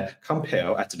you can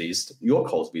compare at least your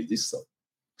codes with this.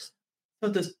 So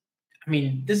this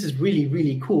is really,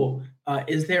 really cool.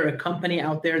 Is there a company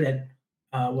out there that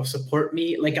will support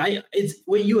me? It's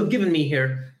what you have given me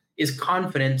here is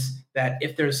confidence that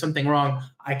if there's something wrong,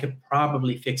 I could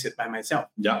probably fix it by myself.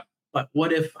 Yeah. But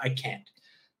what if I can't?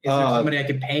 Is there somebody I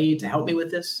could pay to help me with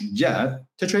this? Yeah,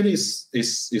 Tetrade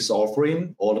is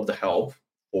offering all of the help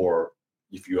for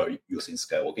if you are using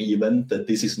Skywalking, even that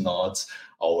this is not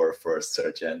our first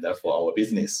agenda for our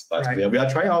business. But we are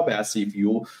trying our best. If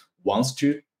you want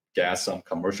to get some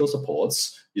commercial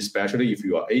supports, especially if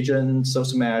you are agent,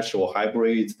 service mesh, or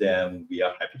hybrid, then we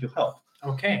are happy to help.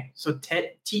 Okay, so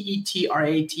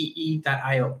tetrate.io.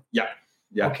 Yeah.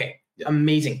 Okay,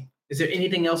 amazing. Is there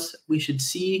anything else we should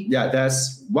see? Yeah,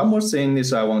 there's one more thing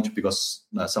is I want to, because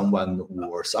someone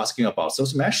was asking about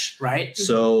service mesh. Right.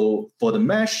 So for the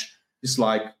mesh, it's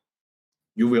like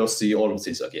you will see all of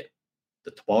things again.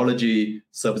 The topology,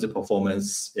 service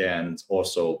performance, and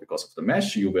also because of the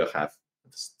mesh, you will have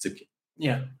zipkin.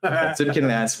 Yeah. Zipkin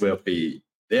lens will be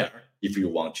there if you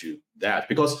want to that.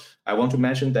 Because I want to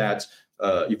mention that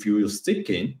if you use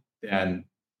zipkin, then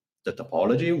the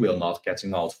topology will not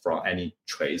getting out from any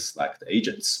trace like the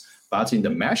agents. But in the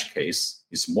mesh case,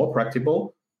 it's more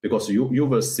practical because you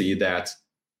will see that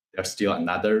there's still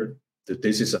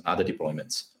this is another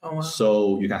deployment. Oh, wow.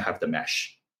 So you can have the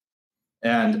mesh.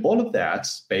 And all of that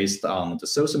based on the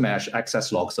social mesh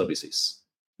access log services.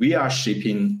 We are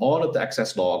shipping all of the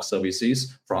access log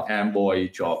services from Envoy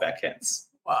to our backends.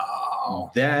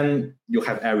 Wow. Then you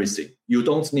have everything. You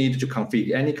don't need to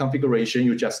configure any configuration.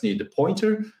 You just need the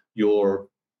pointer, your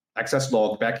access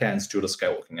log backends to the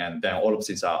Skywalking, and then all of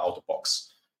these are out of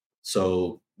box.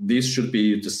 So this should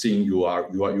be the thing you are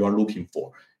looking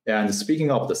for. And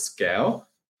speaking of the scale,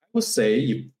 I would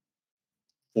say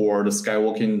for the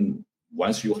Skywalking,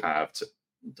 once you have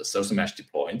the service mesh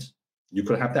deployed, you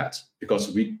could have that because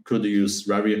we could use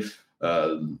very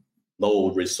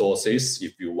low resources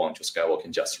if you want to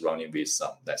Skywalking just running with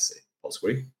some, let's say,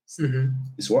 Postgre.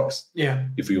 This works. Yeah.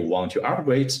 If you want to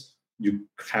upgrade, you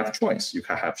have choice. You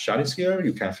can have ShardingSphere,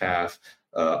 you can have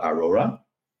Aurora.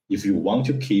 If you want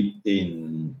to keep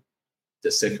in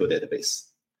the secure database,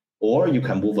 or you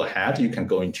can move ahead, you can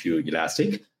go into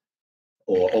Elastic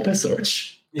or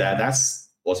OpenSearch. Yeah. That's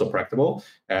also practical.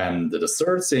 And the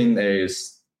third thing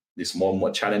is this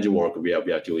more challenging work we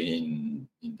are doing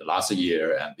in the last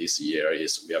year and this year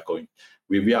is we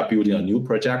are building a new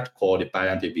project called the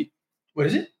BianDB. What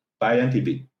is it?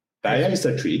 BianDB. Bian is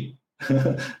a tree.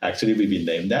 Actually, we've been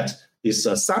named that. It's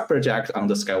a sub-project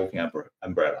under Skywalking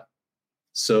umbrella.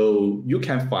 So you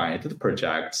can find the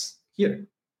projects here.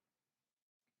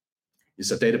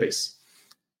 It's a database.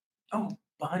 Oh,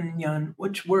 Banyan.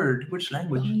 Which word? Which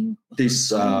language?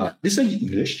 This is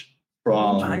English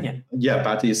from Banyan. Yeah,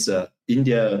 but it's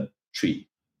India tree.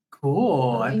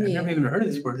 Cool. I've never even heard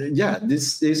of this word. Yeah,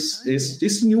 this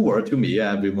is new word to me,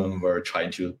 and we were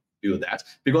trying to build that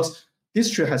because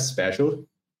this tree has special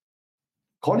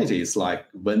qualities, like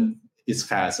when it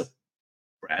has a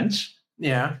branch.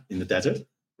 Yeah. In the desert,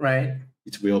 right?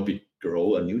 It will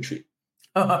grow a new tree.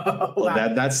 Wow.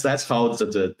 That's how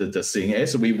the thing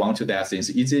is. We want to that things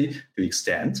easy to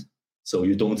extend, so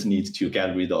you don't need to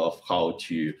get rid of how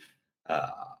to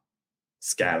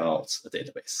scale out the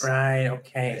database. Right.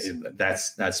 Okay.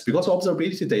 That's because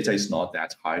observability data is not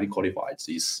that highly qualified.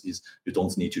 Is you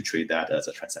don't need to treat that as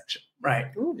a transaction.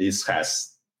 Right. This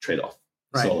has trade-off.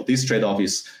 Right. So this trade-off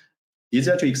is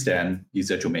easier to extend,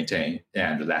 easier to maintain,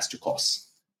 and less to cost.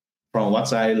 From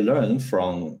what I learned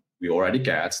we already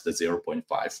get the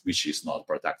 0.5, which is not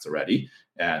product ready,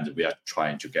 and we are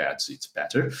trying to get it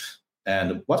better.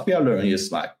 And what we are learning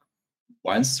is like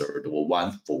 1/3 or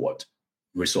 1/4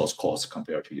 resource cost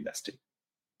compared to Elastic.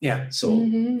 Yeah. So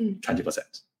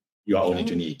 20%. You are only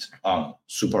to need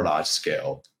super large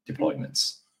scale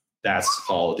deployments. That's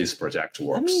how this project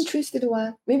works. I'm interested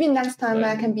one. Maybe next time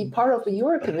I can be part of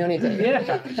your community.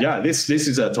 Yeah, this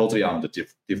is a totally on the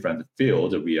different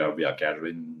field. We are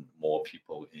gathering more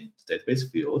people in the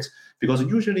database field because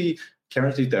usually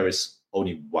currently there is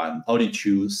only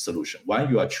two solutions. One,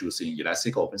 you are choosing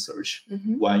Elastic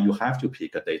OpenSearch. One, you have to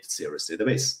pick a data series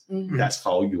database. That's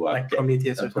how you are like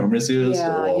Prometheus or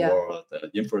the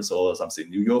Inference or something.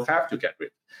 You have to get rid.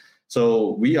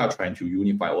 So we are trying to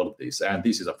unify all of this, and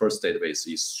this is the first database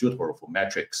is suitable for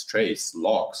metrics, trace,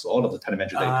 logs, all of the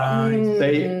telemetry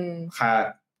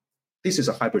data. This is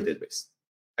a hybrid database.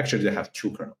 Actually, they have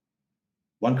two kernels.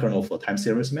 One kernel for time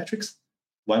series metrics,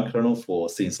 one kernel for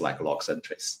things like logs and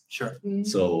trace. Sure.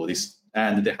 So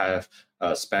they have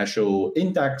a special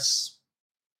index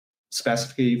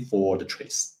specifically for the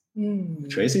trace.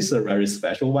 Trace is a very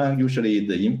special one. Usually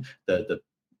the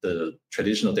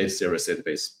traditional data series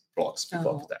database blocks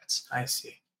before that. I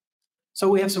see. So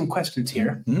we have some questions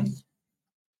here.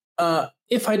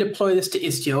 If I deploy this to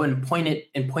Istio and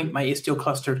point my Istio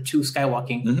cluster to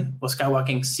Skywalking, will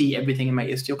Skywalking see everything in my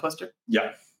Istio cluster?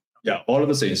 Yeah, all of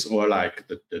the things, or like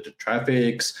the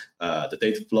traffics, the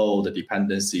data flow, the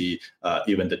dependency,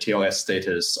 even the TLS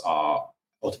status are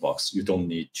out of box. You don't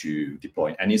need to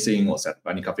deploy anything or set up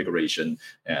any configuration.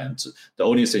 And the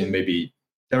only thing maybe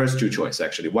there is two choices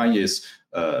actually. One is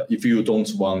if you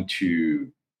don't want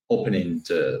to open in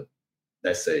the,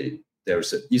 let's say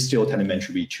there's an Istio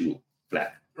telemetry v2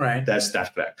 flag. Right. That's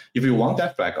that flag. If you want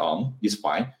that flag on, it's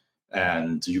fine.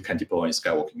 And you can deploy in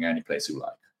Skywalking any place you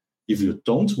like. If you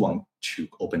don't want to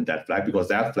open that flag, because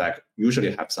that flag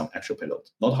usually have some actual payload,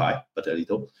 not high, but a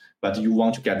little, but you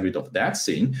want to get rid of that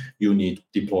thing, you need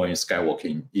deploying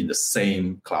Skywalking in the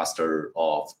same cluster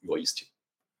of your Istio,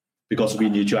 because we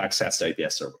need to access the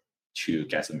APS server to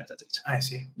get the metadata. I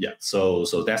see. Yeah, so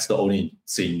that's the only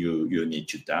thing you need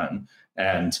to done.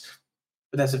 And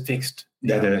but that's a fixed.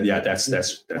 That's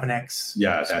 1x.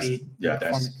 Yeah, speed,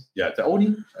 the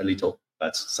only a little,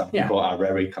 but some people are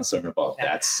very concerned about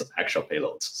that's actual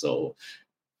payload. So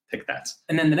take that.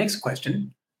 And then the next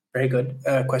question, very good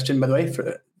question by the way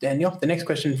for Daniel. The next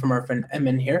question from our friend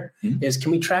Emin here is: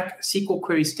 can we track SQL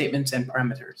query statements and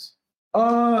parameters?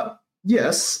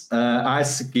 Yes, I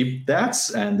skip that,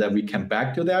 and we come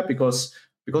back to that because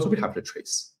we have the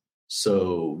trace.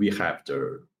 So we have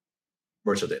the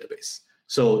virtual database.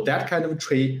 So that kind of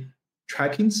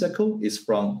tracking cycle is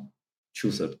from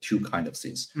two kind of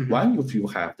things. One, if you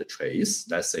have the trace,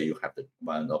 let's say you have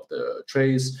one of the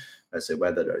trace, let's say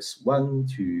whether there's one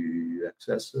to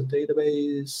access the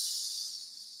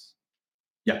database.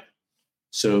 Yeah.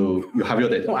 So you have your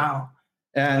data. Wow.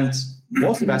 And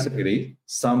more specifically,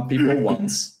 some people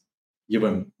want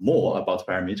even more about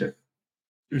parameter.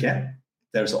 Okay,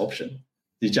 there's an option.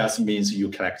 It just means you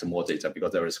collect more data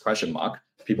because there is question mark.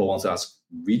 People want to ask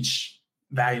which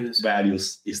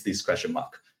values is this question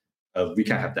mark. We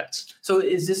can have that. So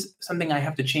is this something I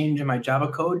have to change in my Java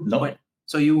code? No.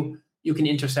 So you can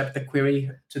intercept the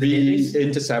query to the database? We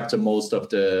intercept most of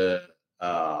the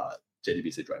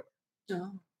JDBC driver.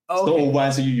 Oh. Okay. So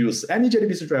once you use any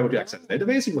JDBC driver to access the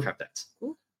database, you will have that.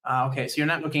 Okay, so you're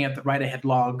not looking at the write-ahead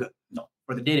log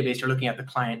for the database. You're looking at the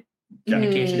client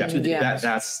communication to the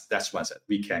database. That's one side.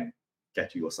 We can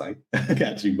get to your side,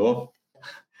 get to your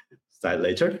side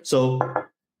later. So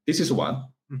this is one.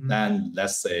 And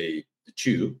let's say the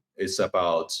two is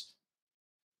about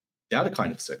the other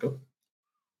kind of cycle,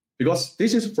 because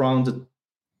this is from the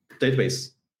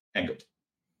database angle.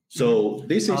 So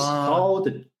this is how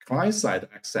the client side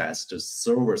access the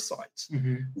server side.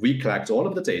 We collect all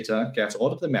of the data, get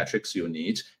all of the metrics you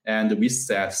need, and we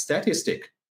set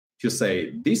statistic to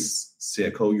say this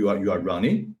cycle you are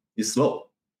running is slow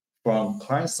from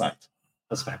client side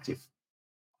perspective.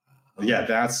 Yeah,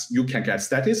 that's you can get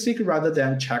statistic rather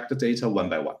than check the data one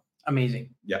by one. Amazing.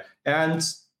 Yeah, and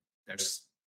there's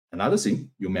another thing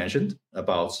you mentioned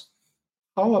about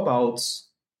how about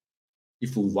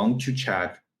if we want to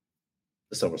check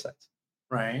the server side.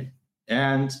 Right.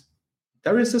 And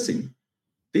there is a thing.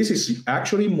 This is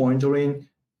actually monitoring,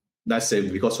 let's say,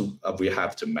 because we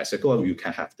have the MySQL, you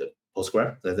can have the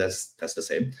Postgres, that's the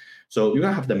same. So you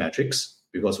can have the metrics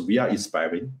because we are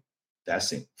inspiring that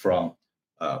thing from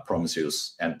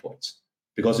Prometheus endpoint.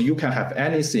 Because you can have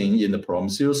anything in the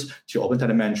Prometheus to open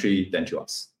telemetry then to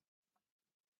us.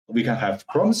 We can have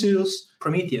Prometheus.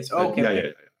 Okay.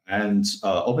 Yeah. And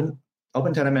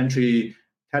open telemetry,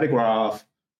 Telegraph,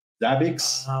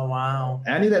 Zabbix,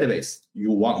 any database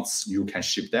you want, you can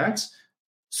ship that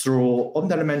through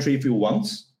OpenTelemetry if you want,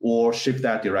 or ship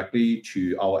that directly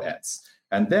to our ads.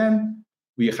 And then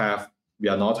we are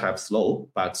not have slow,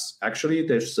 but actually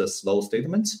there's a slow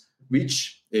statement,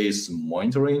 which is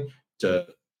monitoring the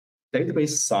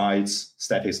database side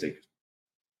statistic.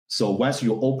 So once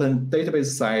you open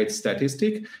database side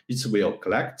statistic, it will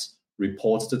collect,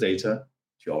 report the data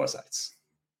to our sites.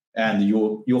 And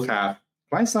you have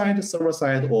client side, server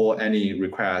side, or any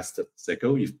request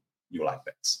cycle if you like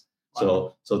that.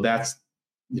 So that's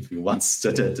if you want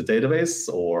the database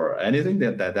or anything,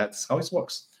 then that's how it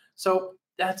works. So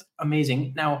that's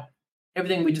amazing. Now,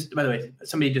 everything we just, by the way,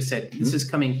 somebody just said this is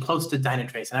coming close to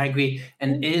Dynatrace, and I agree.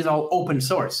 And it is all open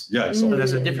source. Yeah. So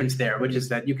there's a difference there, which is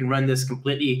that you can run this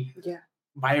completely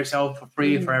by yourself for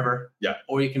free forever. Yeah.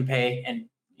 Or you can pay, and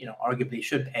arguably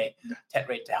should pay TET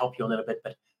rate to help you a little bit.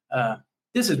 But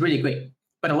this is really great.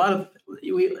 But a lot of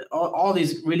all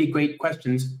these really great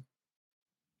questions,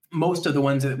 most of the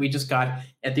ones that we just got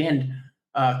at the end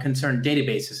concern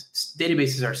databases.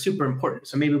 Databases are super important.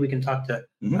 So maybe we can talk to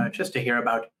Trista here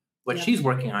about what she's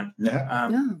working on.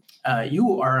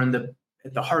 You are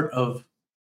at the heart of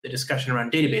the discussion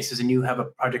around databases, and you have a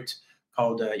project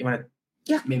called. You want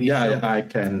to? Maybe. Yeah, I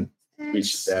can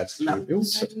reach that. Be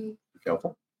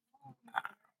careful.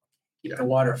 Keep the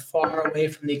water far away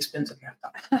from the expensive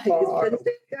laptop.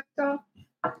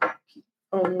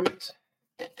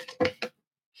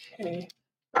 Okay.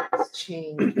 Let's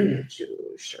change to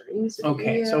ShardingSphere.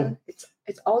 Okay, so it's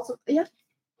also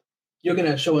You're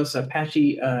gonna show us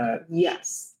Apache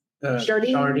Yes.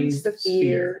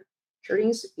 ShardingSphere.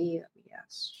 ShardingSphere.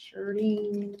 Yes.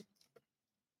 ShardingSphere.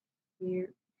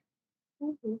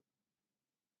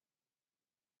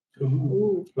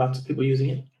 Ooh, lots of people using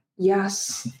it.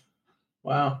 Yes.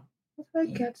 Wow. If I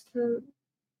get the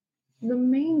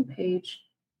main page,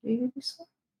 maybe this one.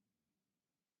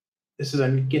 This is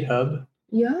on GitHub.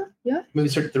 Yeah. Maybe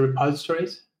search the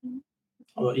repositories. Mm-hmm.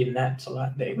 Although even that's a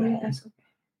lot big. That's okay.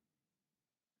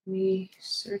 Let me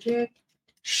search it.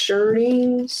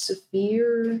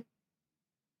 ShardingSphere.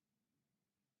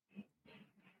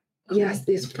 Yes,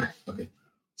 this one. Okay.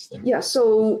 Yeah,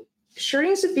 so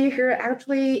ShardingSphere here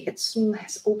actually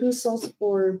has open source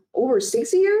for over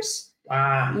 6 years.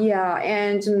 Wow. Yeah,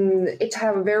 and it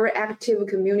have a very active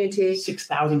community.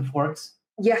 6,000 forks.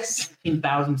 Yes.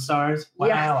 15,000 stars. Wow.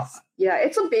 Yes. Yeah,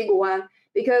 it's a big one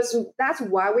because that's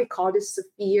why we call this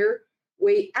Sphere.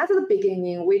 At the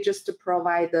beginning, we just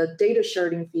provide the data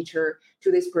sharding feature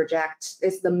to this project.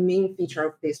 It's the main feature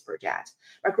of this project.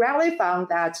 But gradually found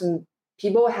that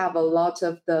people have a lot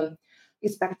of the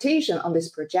expectation on this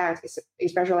project,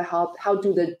 especially how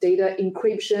do the data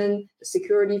encryption, the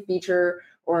security feature,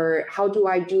 or how do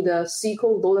I do the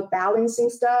SQL load balancing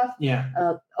stuff? Yeah.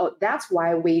 That's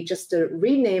why we just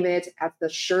rename it as the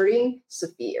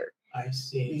ShardingSphere. I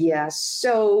see. Yes.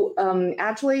 So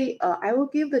actually, I will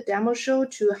give the demo show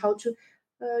to how to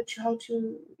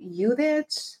use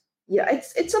it. Yeah,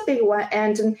 it's a big one.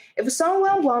 And if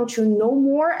someone wants to know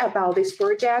more about this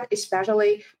project,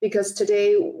 especially because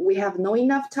today we have not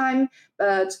enough time,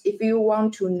 but if you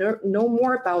want to know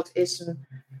more about its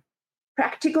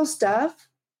practical stuff,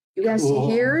 you can see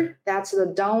here. That's the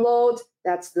download.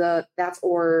 That's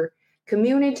our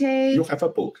community. You have a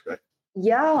book, right?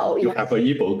 Yeah. You have an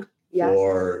ebook. Yes.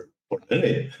 For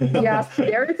learning. Yes,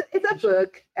 it's a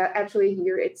book. Actually,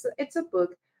 here it's a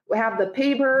book. We have the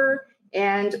paper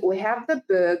and we have the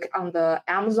book on the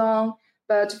Amazon.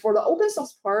 But for the open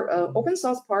source part,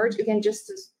 you can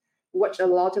just watch a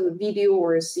lot of the video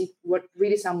or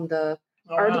read some of the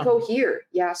article here.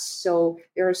 Yes, so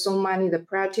there are so many the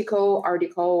practical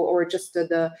article or just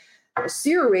the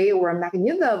theory or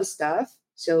mechanism of stuff.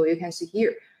 So you can see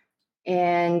here.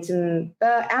 And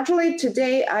actually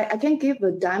today I can give a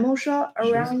demo shot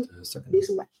around this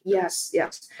one. Yes.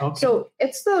 Okay. So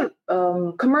it's the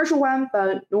commercial one,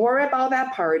 but don't worry about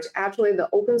that part. Actually, the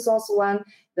open source one,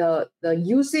 the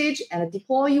usage and the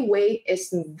deploy way is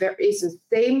the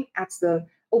same as the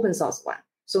open source one.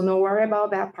 So don't worry about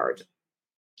that part.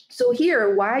 So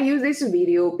here, why I use this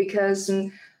video because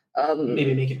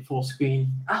maybe make it full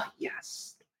screen. Oh yes.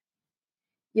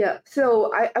 Yeah,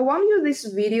 so I want to use this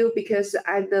video because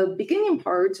at the beginning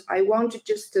part, I want to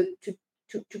just to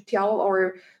tell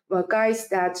our guys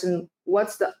that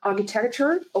what's the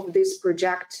architecture of this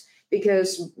project.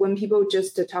 Because when people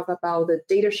just talk about the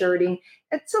data sharding,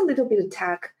 it's a little bit of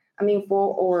tech. I mean,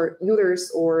 for our users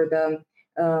or the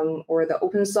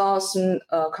open source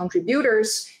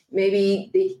contributors,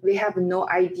 maybe they have no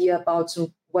idea about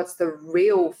what's the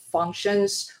real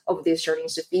functions of this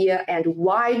ShardingSphere and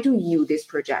why do you use this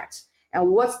project and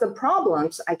what's the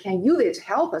problems I can use it to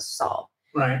help us solve.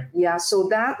 Right. Yeah, so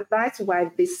that's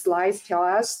why these slides tell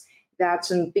us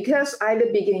that because at the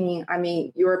beginning, I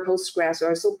mean, your Postgres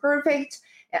are so perfect.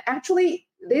 And actually,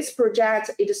 this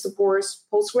project, it supports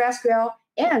PostgreSQL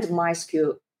and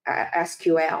MySQL.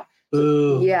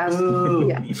 Ooh, yes. ooh,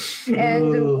 yeah.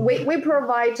 And we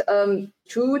provide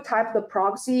two types of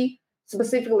proxy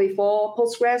specifically for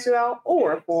PostgreSQL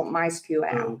or for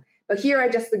MySQL. Ooh. But here I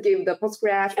just give the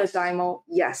PostgreSQL demo,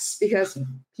 yes, because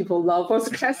people love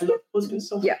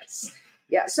PostgreSQL. Yes.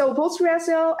 Yeah. So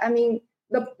PostgreSQL, I mean,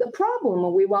 the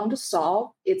problem we want to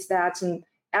solve is that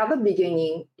at the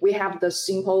beginning, we have the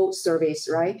simple service,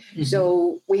 right? Mm-hmm.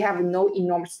 So we have no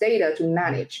enormous data to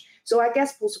manage. So I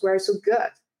guess Postgres is so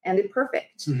good and it's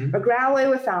perfect. Mm-hmm. But gradually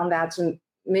we found that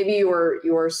maybe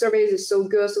your service is so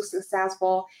good, so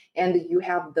successful, and you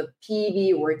have the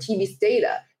PB or TB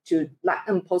data to let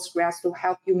Postgres to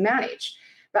help you manage.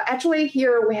 But actually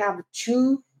here we have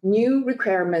two new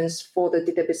requirements for the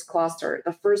database cluster.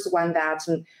 The first one that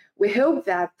we hope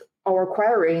that our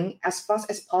querying as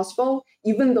fast as possible,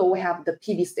 even though we have the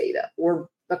PB data or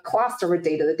the cluster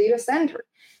data, the data center.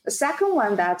 The second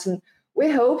one that we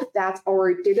hope that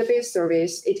our database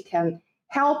service, it can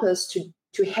help us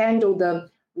to handle the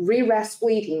read-write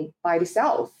splitting by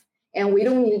itself. And we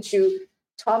don't need to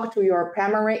talk to your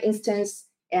primary instance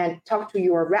and talk to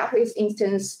your replace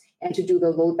instance and to do the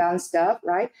load balance stuff,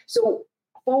 right? So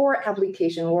for our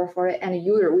application or for an end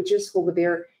user, we just over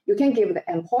there, you can give the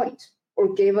endpoint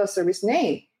or give a service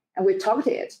name and we talk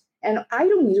to it. And I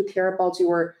don't need to care about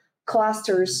your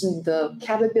clusters, the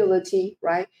capability,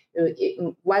 right?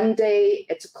 One day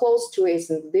it's close to its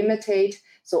limited,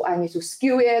 so I need to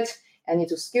skew it, I need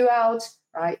to skew out,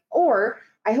 right? Or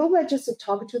I hope I just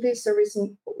talk to the service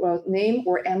name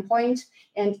or endpoint,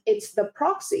 and it's the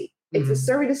proxy, it's the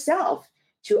service itself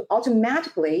to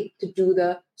automatically to do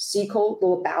the SQL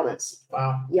load balancing.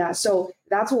 Wow. Yeah, so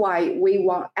that's why we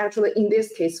want, actually in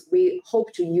this case, we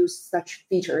hope to use such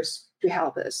features to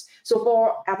help us. So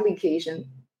for application,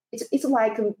 it's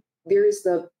like there is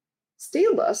the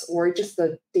stateless or just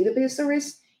the database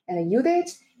service, and I use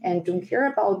it and don't care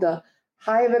about the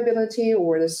high availability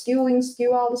or the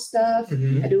skew out stuff.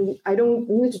 Mm-hmm. I don't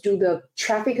need to do the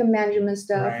traffic management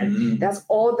stuff. Right. That's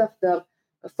all the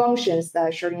functions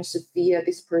that ShardingSphere,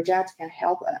 this project, can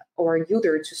help our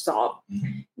user to solve.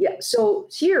 Yeah, so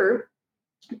here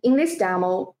in this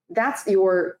demo, that's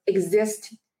your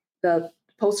the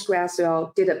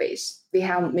PostgreSQL database. They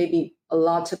have maybe a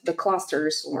lot of the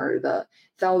clusters or the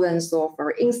thousands of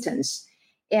our instance.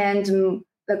 And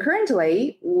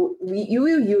currently, you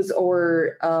will use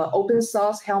our open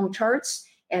source Helm charts,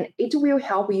 and it will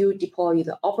help you deploy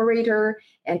the operator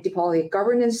and deploy the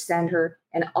governance center,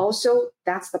 and also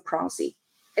that's the proxy.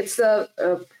 It's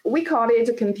we call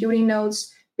it computing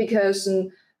nodes because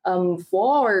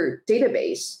for our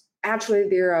database, actually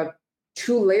there are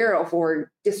two layers of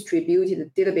our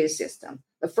distributed database system.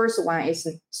 The first one is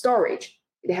storage.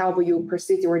 It helps you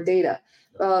persist your data.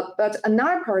 But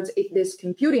another part is this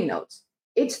computing nodes.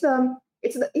 It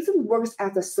works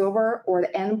as a server or the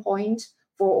endpoint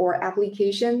for our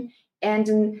application,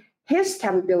 and his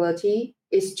capability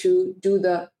is to do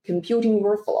the computing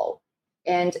workflow,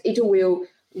 and it will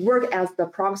work as the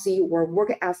proxy or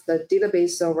work as the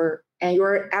database server, and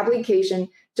your application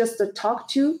just to talk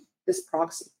to this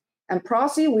proxy. And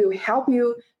proxy will help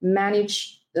you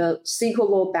manage the SQL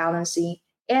load balancing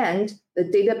and the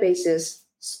databases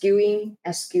skewing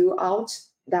and skew out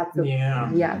that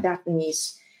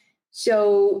needs.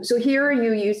 So here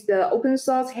you use the open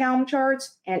source Helm chart,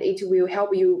 and it will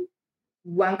help you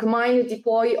one command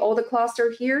deploy all the cluster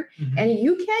here, and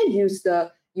you can use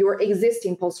your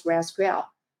existing PostgreSQL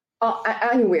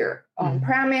anywhere on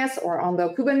premise or on the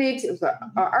Kubernetes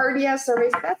RDS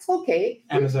service. That's okay.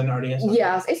 Amazon RDS.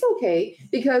 Yes, it's okay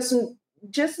because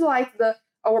just like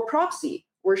our proxy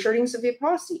or ShardingSphere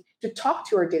proxy to talk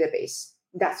to our database,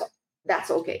 that's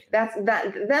okay.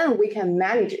 Then we can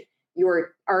manage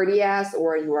your RDS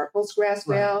or your PostgreSQL.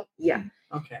 Right. Yeah.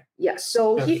 Okay. Yeah.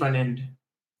 So front end.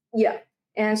 Yeah.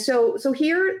 And so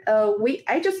here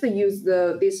I just use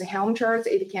this Helm charts.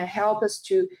 It can help us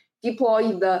to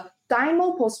deploy the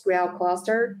Dymo PostgreSQL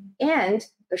cluster and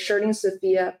the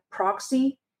ShardingSphere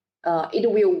proxy.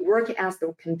 It will work as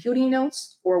the computing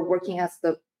nodes or working as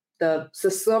the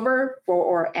server for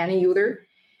our end user.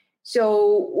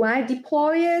 So when I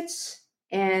deploy it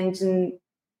and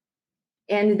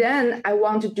then I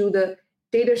want to do the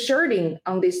data sharding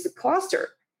on this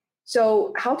cluster.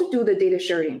 So how to do the data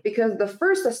sharding? Because the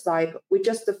first step, we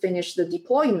just finished the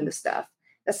deployment stuff.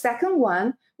 The second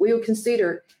one, we will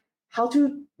consider how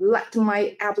to let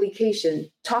my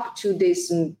application talk to this.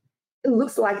 It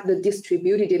looks like the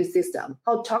distributed data system.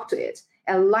 How to talk to it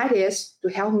and let it to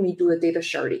help me do the data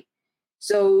sharding.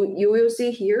 So you will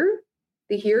see here,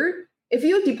 if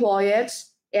you deploy it,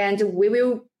 and we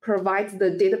will provide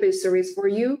the database service for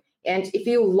you. And if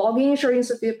you log in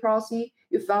ShardingSphere proxy,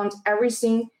 you found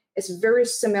everything is very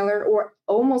similar or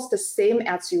almost the same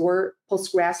as your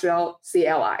PostgreSQL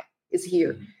CLI is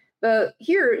here. But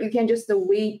here you can just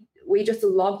we just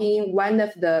log in one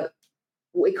of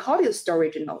we call it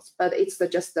storage nodes, but it's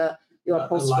just your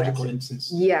Postgres. Logical instance.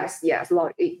 Yes. It's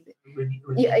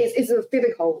a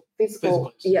physical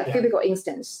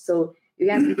instance. So you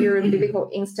can see here a physical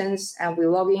instance, and we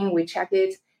log in, we check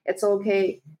it. It's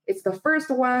okay. It's the first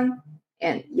one,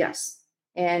 and yes.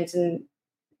 And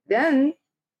then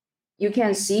you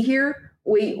can see here,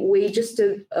 we just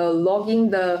log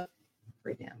in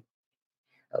right now.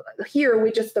 Here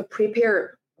we just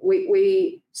prepare.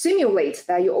 We simulate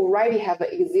that you already have an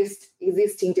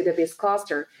existing database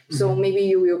cluster. So maybe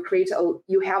you will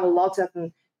you have a lot of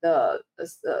the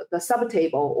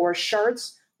subtable or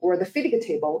shards or the physical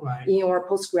table in your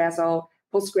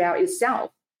PostgreSQL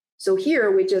itself. So here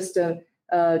we just to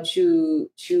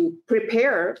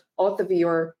prepare all of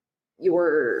your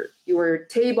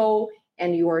table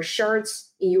and your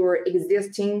shards in your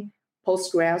existing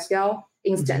PostgreSQL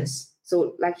instance.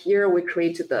 So like here we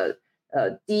create the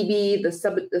DB,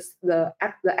 the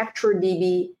actual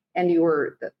DB, and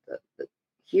your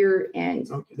here and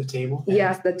the table.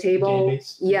 Yes, the table.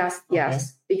 Yes.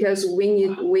 Because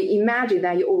we imagine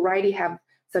that you already have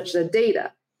such a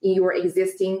data. in your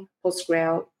existing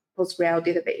PostgreSQL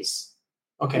database.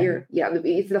 Okay. Here, yeah,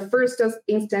 it's the first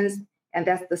instance, and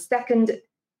that's the second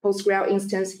PostgreSQL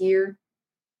instance here.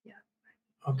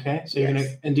 Okay, so you're gonna,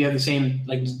 and do you have the same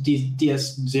like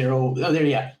DS0? Oh, there,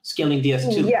 yeah, scaling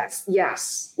DS2.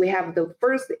 Yes, we have the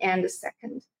first and the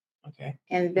second. Okay.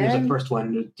 And There's then the first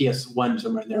one, the DS1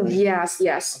 somewhere there. Right? Yes.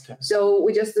 Okay. So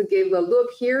we just gave a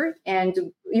look here, and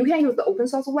you can use the open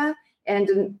source one.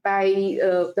 And by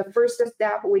the first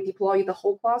step, we deploy the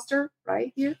whole cluster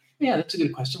right here. Yeah, that's a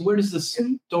good question. Where does the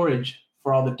storage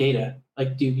for all the data?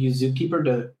 Like, do you use Zookeeper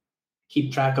to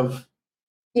keep track of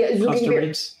cluster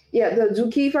rates? Yeah, the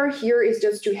Zookeeper here is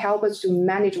just to help us to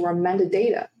manage our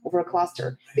metadata over a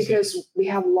cluster because we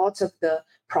have lots of the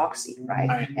proxy,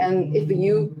 right? And if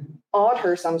you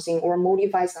alter something or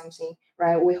modify something,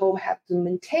 right, we have to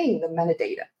maintain the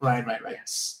metadata. Right.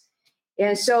 Yes.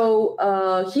 And so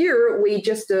here we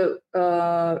just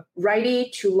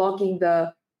ready to log in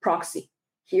the proxy.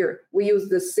 Here we use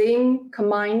the same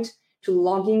command to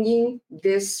logging in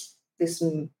this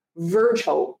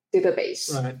virtual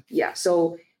database. Right. Yeah.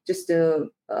 So just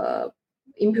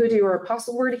input your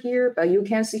password here, but you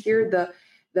can see here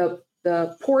the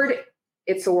port.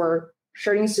 It's our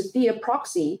ShardingSphere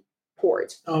proxy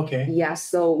port. Okay. Yes.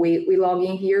 So we log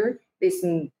in here. This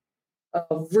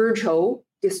virtual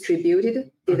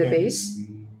distributed database.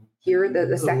 Here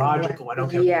the second logical one.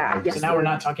 Okay. Yeah. So now we're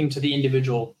not talking to the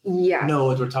individual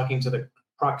nodes. We're talking to the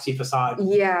proxy facade.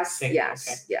 Yes. thing.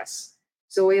 Yes.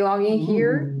 So we log in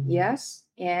here. Yes.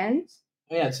 And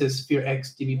it says Sphere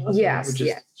X DB plus. Yes.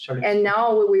 Sharding. And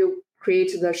now we will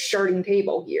create the sharding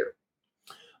table here.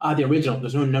 The original.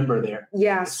 There's no number there.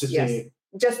 Yes. It's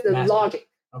just the logic.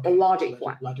 Okay. The logic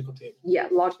one. Logical table. Yeah,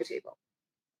 logical table.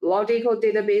 Logical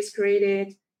database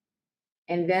created.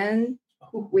 And then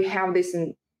we have this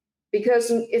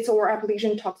because it's our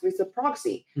application talks with the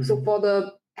proxy. So for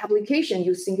the application,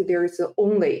 you think there is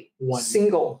only one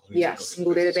single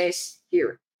database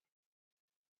here.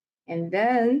 And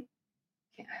then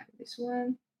can I have this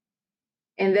one?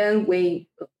 And then we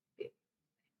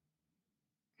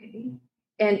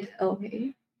and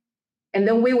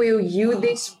then we will use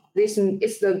this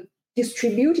it's the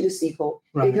distributed SQL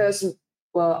because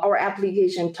our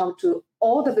application talk to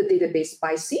all of the database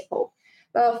by SQL.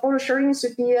 For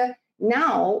ShardingSphere,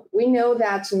 now we know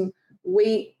that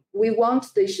we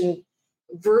want this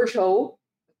virtual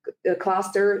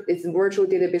cluster, it's a virtual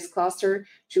database cluster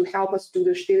to help us do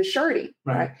the data sharding,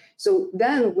 right? So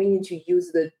then we need to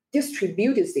use the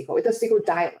distributed SQL, it's a SQL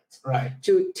dialect,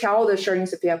 to tell the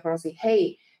ShardingSphere proxy,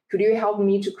 hey, could you help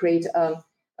me to create the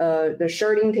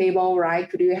sharding table, right?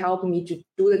 Could you help me to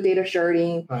do the data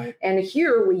sharding? And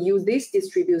here we use this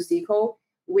distributed SQL.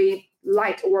 We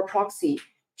like our proxy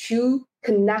to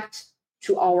connect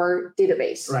to our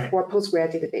database or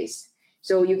Postgres database.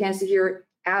 So you can see here,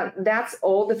 that's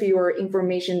all of your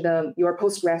information, your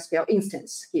PostgreSQL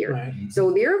instance here.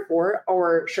 So therefore,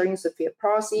 our ShardingSphere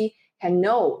proxy can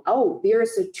know,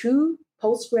 there's a 2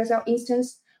 PostgreSQL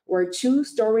instance or 2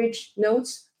 storage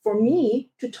nodes for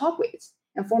me to talk with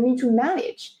and for me to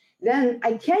manage. Then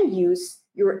I can use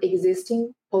your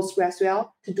existing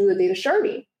PostgreSQL to do the data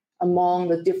sharding among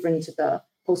the different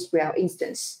PostgreSQL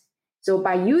instance. So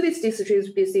by using this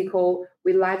distributed SQL,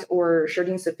 we let our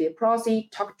ShardingSphere proxy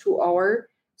talk to our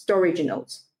storage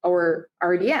nodes, our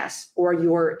RDS, or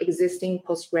your existing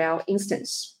PostgreSQL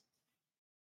instance.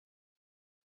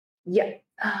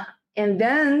 And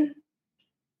then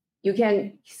you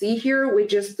can see here, we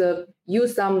just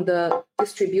use the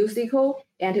distributed SQL,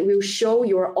 and it will show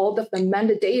all of the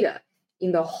metadata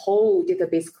in the whole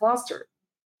database cluster.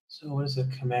 So what is the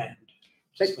command?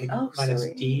 Just minus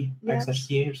D,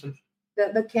 /D or something?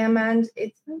 The command,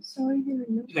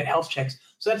 You got health checks.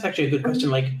 So that's actually a good question.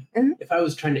 Like, if I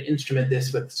was trying to instrument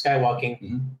this with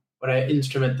Skywalking, would I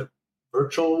instrument the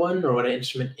virtual one or would I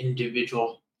instrument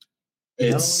individual?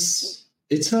 It's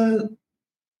a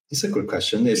good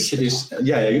question.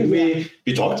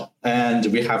 We talked and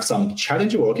we have some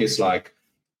challenge work. Is like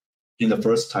in the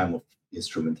first time of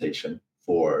instrumentation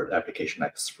for the application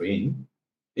like Spring,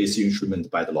 is instrumented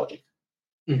by the logic.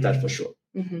 That's for sure.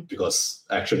 Because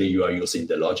actually you are using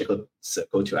the logical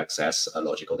circle to access a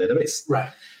logical database.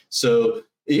 So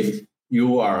if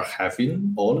you are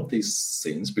having all of these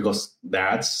things, because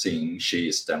that thing she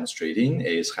is demonstrating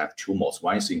is have 2 modes.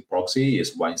 One is in proxy,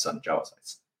 one is on Java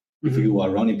side. If you are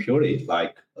running purely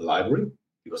like a library,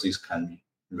 because this can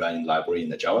run in library in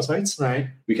the Java sites,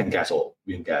 we can get all.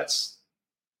 We can get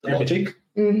the logic,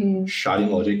 sharding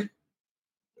logic,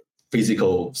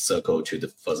 physical circle to the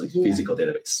physical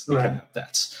database. We can have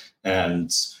that.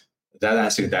 And that I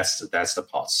think that's the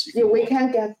part. We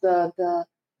can get the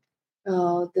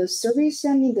The service,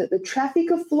 I mean the traffic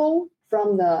flow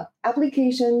from the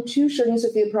application to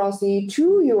ShardingSphere proxy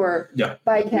to your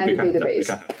backend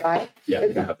database, right? Yeah,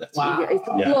 we can have that. Wow. It's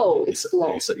the flow. It's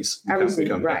flow.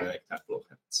 everything, Everything, right? Make that flow.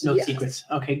 No secrets.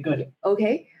 Okay, good.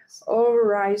 Okay. All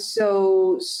right.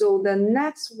 So the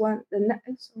next one,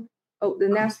 the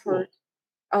next part.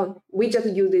 Oh, we just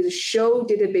use this show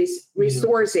database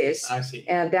resources. I see.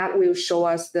 And that will show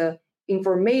us the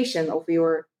information of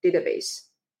your database.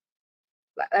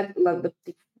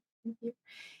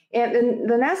 And then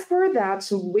the next part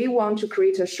that we want to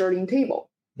create a sharding table,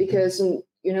 because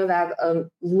you know that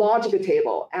logic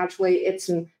table, actually it's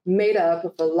made up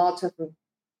of a lot of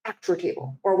actual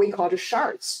table, or we call it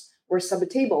shards or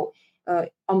subtable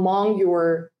among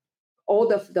your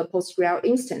all of the PostgreSQL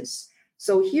instance.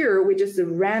 So here we just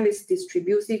ran this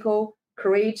distribute SQL,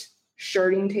 create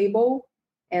sharding table,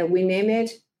 and we name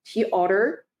it T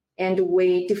order, and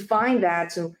we define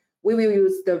that we will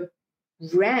use the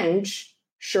range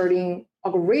sharding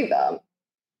algorithm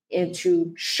and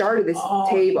to shard this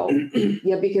table.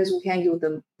 Yeah, because we can use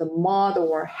the mod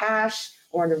or hash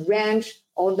or the range,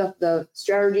 all of the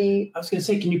strategy. I was going to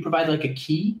say, can you provide like a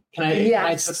key? Can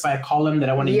I specify a column that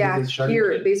I want to use as sharding?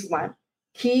 Here, this one.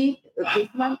 Key, this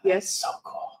one, yes. So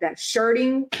cool. That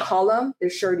sharding column, the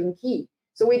sharding key.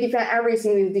 So we define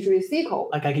everything in distributed SQL.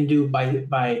 Like I can do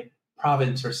by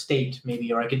province or state,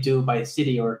 maybe, or I could do by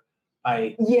city or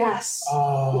by. Yes.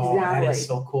 Oh, exactly. That is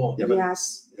so cool. Yeah,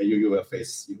 yes. You will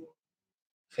face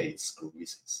Groovy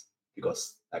things,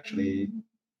 because actually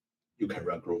you can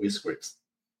run Groovy scripts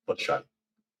for sharding.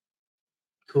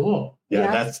 Cool.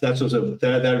 Yeah, that's also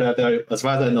there. As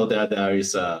far as I know, there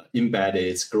is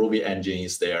embedded Groovy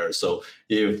engines there. So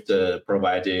if the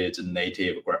provided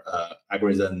native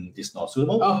algorithm is not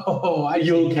suitable,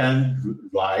 you can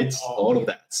write all of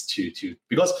that to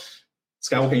because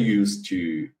Skywalking used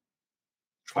to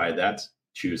try that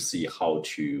to see how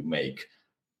to make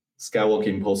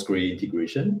Skywalking Postgre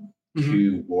integration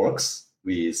to works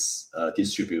with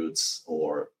distributes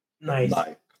or like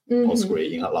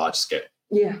Postgre in a large scale.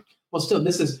 Yeah. Well, still,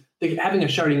 this is having a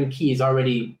sharding key is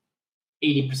already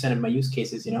 80% of my use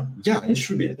cases. You know. Yeah, it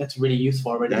should be. That's really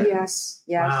useful already. Yes.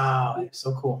 Yes. Wow,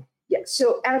 so cool. Yeah.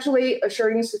 So actually,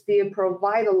 ShardingSphere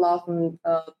provide a lot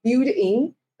of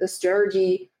built-in the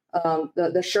strategy,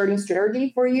 the sharding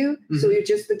strategy for you. So you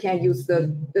just can use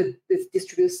the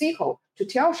distributed SQL to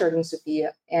tell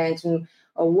ShardingSphere and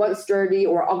what strategy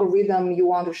or algorithm you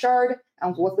want to shard,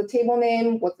 and what's the table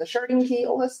name, what's the sharding key,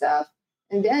 all that stuff.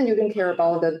 And then you don't care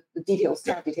about the details,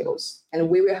 tech details, and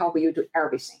we will help you do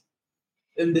everything.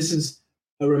 And this is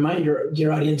a reminder,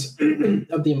 dear audience,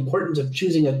 of the importance of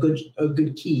choosing a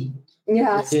good key.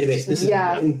 Yes. Database. This is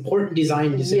an important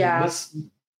design decision. Yes.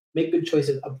 Make good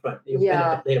choices up front.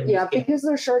 Because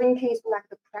the sharding key is like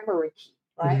the primary key,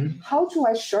 right? How do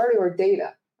I shard your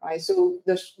data, right? So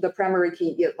the primary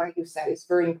key, like you said, is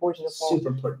very important. Super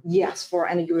important. Yes, for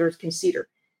any users to consider.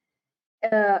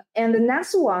 And the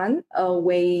next one,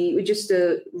 we just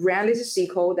ran this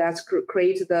SQL that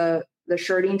creates the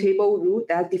sharding table route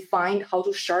that defined how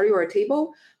to shard your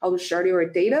table, how to shard your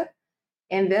data.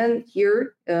 And then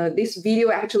here, this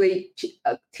video actually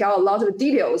tell a lot of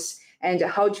details and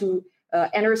how to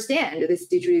understand this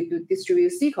distributed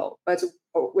SQL. But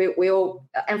we'll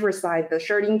emphasize the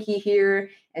sharding key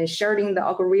here and sharding the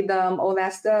algorithm, all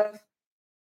that stuff.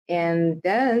 And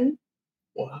then,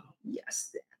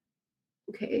 yes.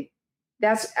 Okay,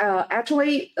 that's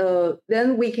actually,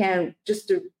 then we can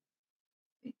just,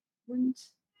 and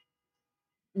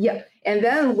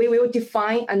then we will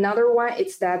define another one.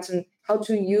 It's that how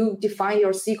to you define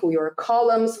your SQL, your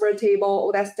columns for a table,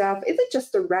 all that stuff. Is it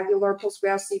just a regular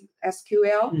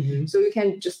PostgreSQL? So you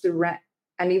can just run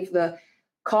any of the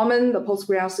common, the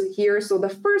PostgreSQL here. So the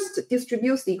first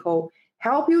distribute SQL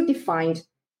help you define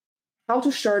how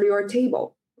to shard your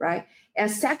table, right?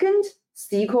 And second,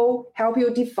 SQL help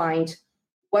you define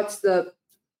what's the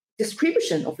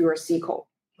description of your SQL,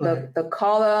 the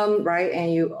column, right?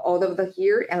 And you all of the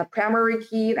here and the primary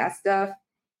key, that stuff.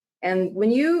 And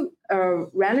when you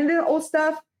run it all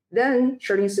stuff, then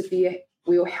ShardingSphere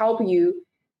will help you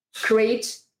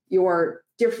create your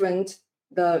different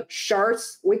the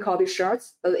shards. We call it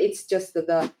shards, but it's just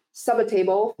the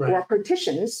subtable or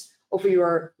partitions of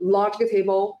your logic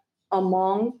table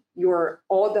among your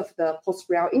all of the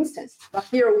PostgreSQL instance. But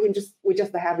here we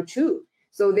just have two.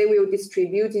 So they will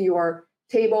distribute your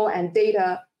table and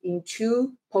data in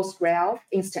two PostgreSQL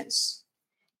instance.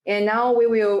 And now we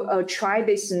will try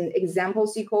this in example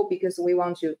SQL because we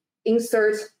want to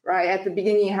insert, right? At the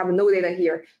beginning, you have no data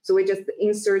here. So we just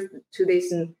insert to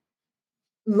this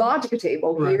logic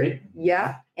table here.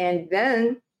 Yeah. And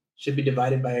then should be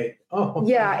divided by. Oh.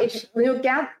 Yeah, it will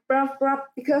get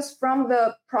because from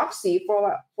the proxy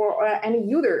for any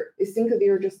user, it think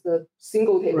they're just a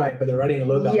single table. Right, but they're writing a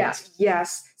load balance.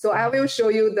 Yes. So I will show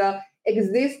you the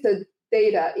existed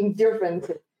data in different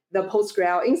the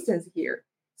PostgreSQL instance here.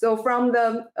 So from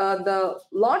the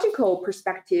logical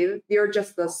perspective, they're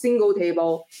just a single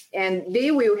table, and they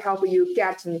will help you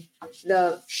get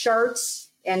the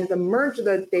shards and the merge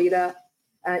the data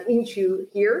into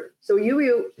here. So you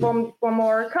will, from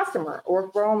our customer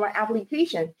or from our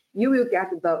application, you will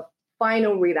get the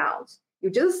final readout.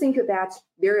 You just think that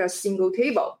they're a single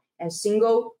table and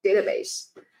single database.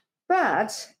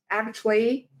 But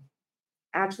actually,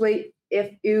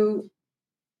 if you,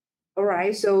 all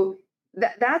right, so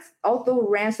that's also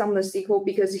runs on the SQL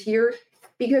because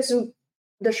the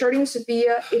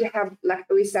ShardingSphere, it have, like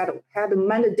we said, have the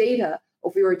metadata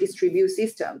of your distributed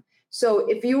system. So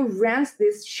if you run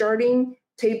this sharding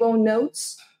table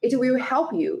nodes, it will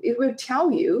help you. It will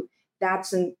tell you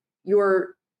that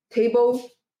your table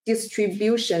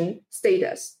distribution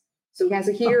status. So you can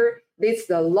see here, this is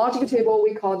the logic table,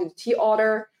 we call it T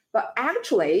order, but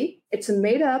actually it's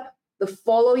made up the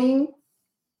following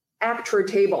actual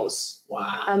tables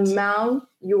among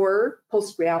your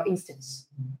PostgreSQL instance.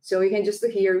 So you can just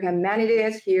here, you can manage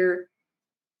it here,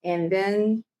 and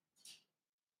then,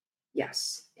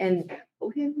 yes. And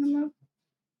okay,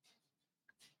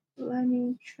 let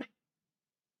me try.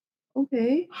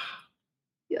 Okay,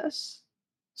 yes.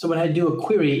 So when I do a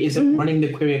query, is it running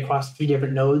the query across 3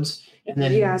 different nodes and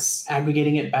then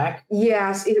aggregating it back?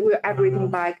 Yes, it will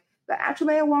aggregate back. But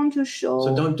actually, I want to show.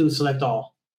 So don't do select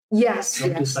all. Yes.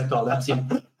 Don't do select all. That's it.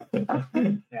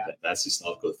 That's just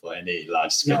not good for any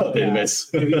large scale database.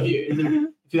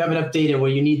 If you have enough data where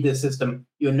you need this system,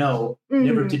 you know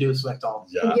never to do select all.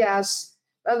 Yeah. Yes.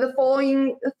 The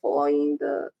following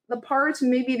the part,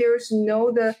 maybe there's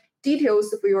no the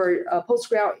details for your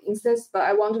PostgreSQL instance, but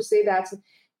I want to say that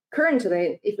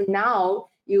currently, if now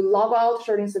you log out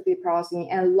ShardingSphere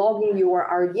processing and log in your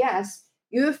RDS,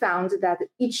 you found that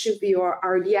each of your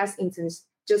RDS instance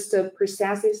just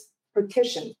processes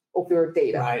partition of your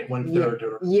data. Right,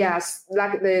 1/3. Yes,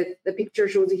 like the picture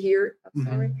shows here.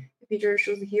 Sorry, the picture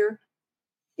shows here.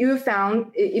 You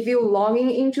found if you log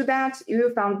into that,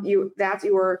 you found that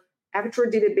your actual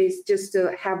database just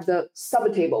have the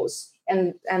subtables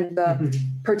and the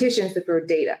partitions of your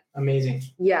data. Amazing.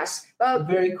 Yes,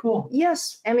 very cool.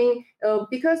 Yes, I mean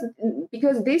because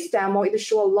this demo it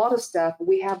show a lot of stuff.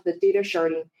 We have the data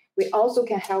sharding. We also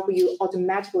can help you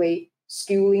automatically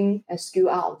skewing and skew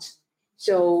out.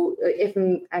 So if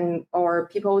or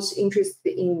people's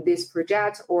interested in this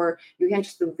project, or you can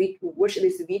just watch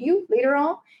this video later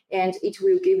on, and it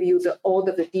will give you all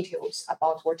of the details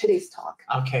about our today's talk.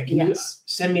 Okay, can you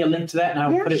send me a link to that, and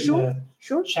I'll put it in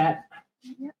the chat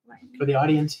for the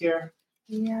audience here?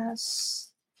 Yes.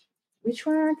 Which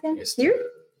one I can? Here?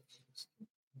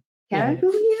 Can I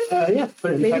go here? Yeah,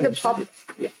 put it in maybe the top.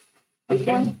 Yeah.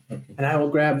 Okay. And I will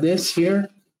grab this here.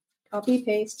 Copy,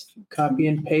 paste. Copy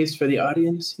and paste for the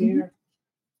audience here.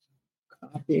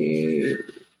 Copy,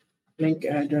 link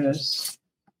address,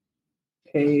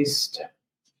 paste.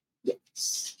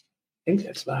 Yes. I think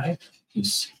that's live.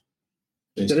 Yes.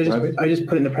 I just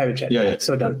put it in the private chat. Yeah.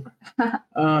 So done.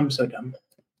 So dumb.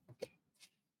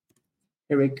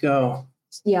 Here we go.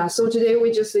 Yeah, so today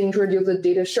we just introduced the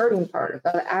data sharding part,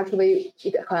 but actually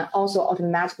it can also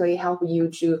automatically help you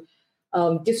to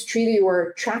distribute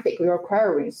your traffic, your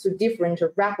queries to different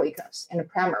replicas and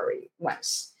primary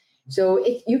ones. So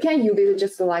you can use it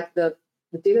just like the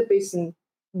database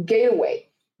gateway.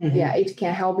 Yeah, it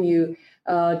can help you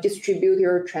distribute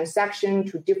your transaction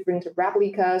to different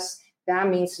replicas. That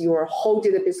means your whole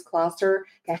database cluster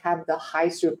can have the high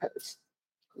throughput.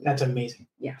 That's amazing.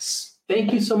 Yes.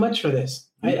 Thank you so much for this.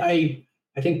 I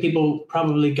think people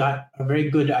probably got a very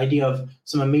good idea of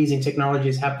some amazing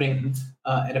technologies happening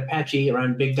at Apache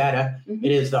around big data.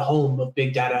 It is the home of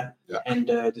big data and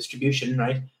distribution,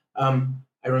 right?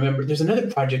 I remember there's another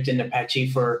project in Apache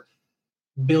for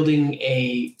building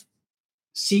a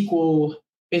SQL.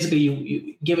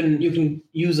 Basically, you can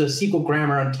use a SQL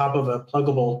grammar on top of a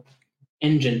pluggable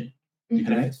engine.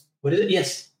 What is it?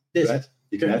 Yes, this. Right.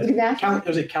 Ignite.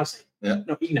 Was it Calcite? Yeah.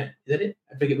 No, Ignite. Is that it?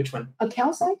 I forget which one. A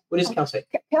Calcite? What is Calcite?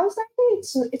 Calcite,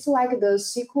 it's like the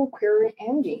SQL query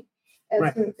engine.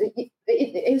 Right.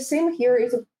 It's same here.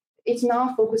 It's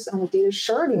not focused on the data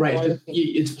sharding. Right.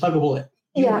 It's pluggable.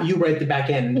 You write the back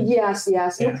end. Yes.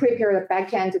 You prepare the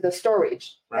back end, the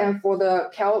storage, and for the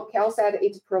Calcite,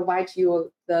 it provides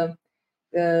you the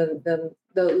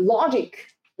logic,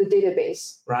 the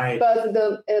database. Right. But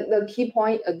the key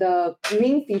point, the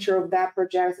main feature of that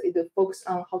project is the focus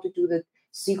on how to do the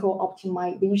SQL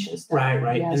optimization stuff.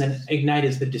 Right. Yes. And then Ignite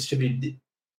is the distributed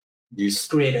Use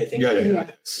grid, I think.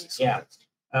 Yeah.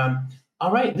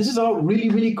 All right. This is all really,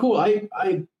 really cool. I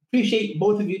appreciate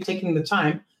both of you taking the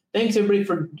time. Thanks everybody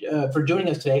for joining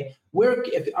us today.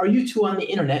 Are you two on the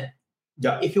internet?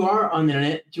 Yeah. If you are on the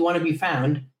internet, do you want to be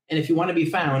found? And if you want to be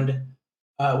found,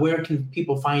 where can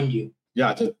people find you?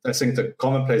 Yeah, I think the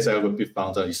common place I would be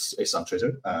found is on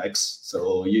Twitter, X.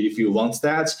 So if you want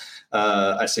that,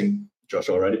 I think Josh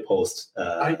already posted.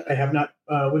 I have not.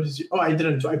 What is? I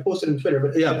didn't. I posted on Twitter,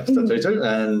 but yeah, on Twitter.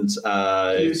 And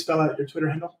can you spell out your Twitter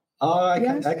handle? I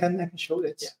can show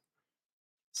it. Yeah. I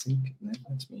think let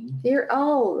me. Here,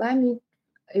 let me.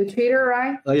 Your Twitter,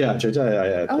 right? Oh yeah,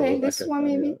 Twitter. Okay, this one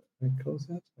maybe. I close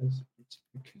that. We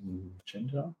can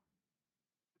change it out.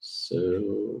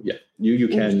 So yeah, you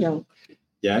can.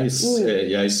 Yeah, it's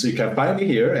you can find me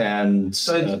here, and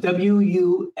so it's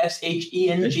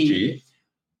WUSHENG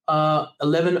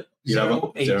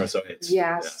 1108.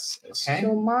 Yes. Okay. So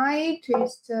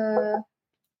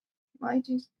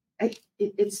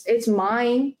it's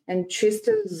mine and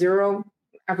Trista 0,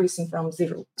 everything from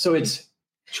 0. So it's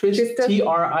Trista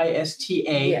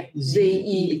TRISTA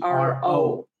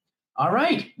ZERO. All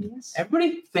right. Yes.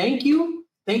 Everybody, thank you.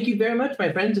 Thank you very much, my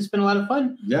friends. It's been a lot of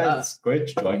fun. Yeah, it's great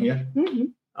to join here. Mm-hmm.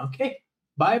 Okay.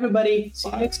 Bye, everybody. See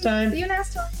you next time. See you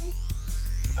next time.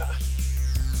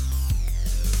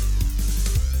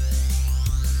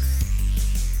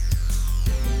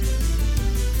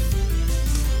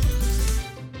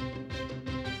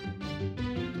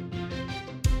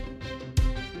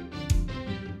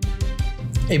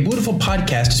 A Beautiful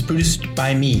Podcast is produced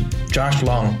by me, Josh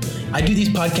Long. I do these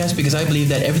podcasts because I believe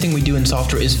that everything we do in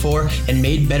software is for and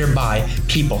made better by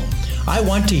people. I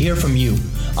want to hear from you.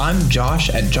 I'm Josh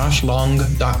at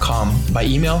joshlong.com by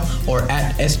email or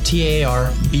at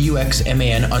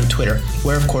STARBUXMAN on Twitter,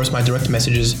 where of course my direct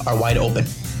messages are wide open.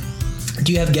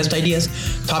 Do you have guest ideas,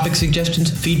 topic suggestions,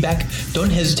 feedback? Don't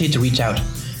hesitate to reach out.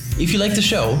 If you like the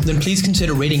show, then please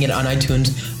consider rating it on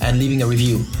iTunes and leaving a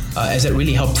review, as it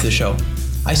really helps the show.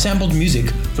 I sampled music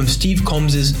from Steve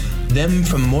Combs's Them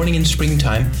from Morning in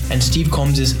Springtime and Steve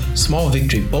Combs's Small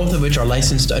Victory, both of which are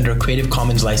licensed under a Creative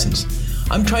Commons license.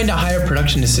 I'm trying to hire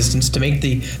production assistants to make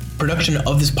the production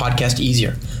of this podcast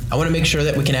easier. I want to make sure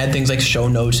that we can add things like show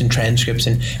notes and transcripts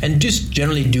and just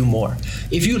generally do more.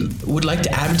 If you would like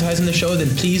to advertise on the show, then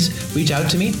please reach out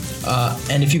to me.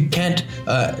 And if you can't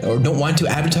or don't want to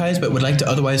advertise but would like to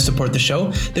otherwise support the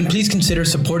show, then please consider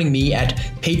supporting me at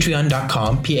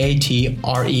patreon.com,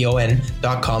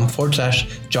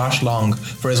 patreon.com/Josh Long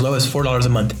for as low as $4 a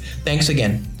month. Thanks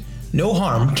again. No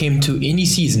harm came to any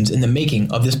seasons in the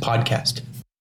making of this podcast.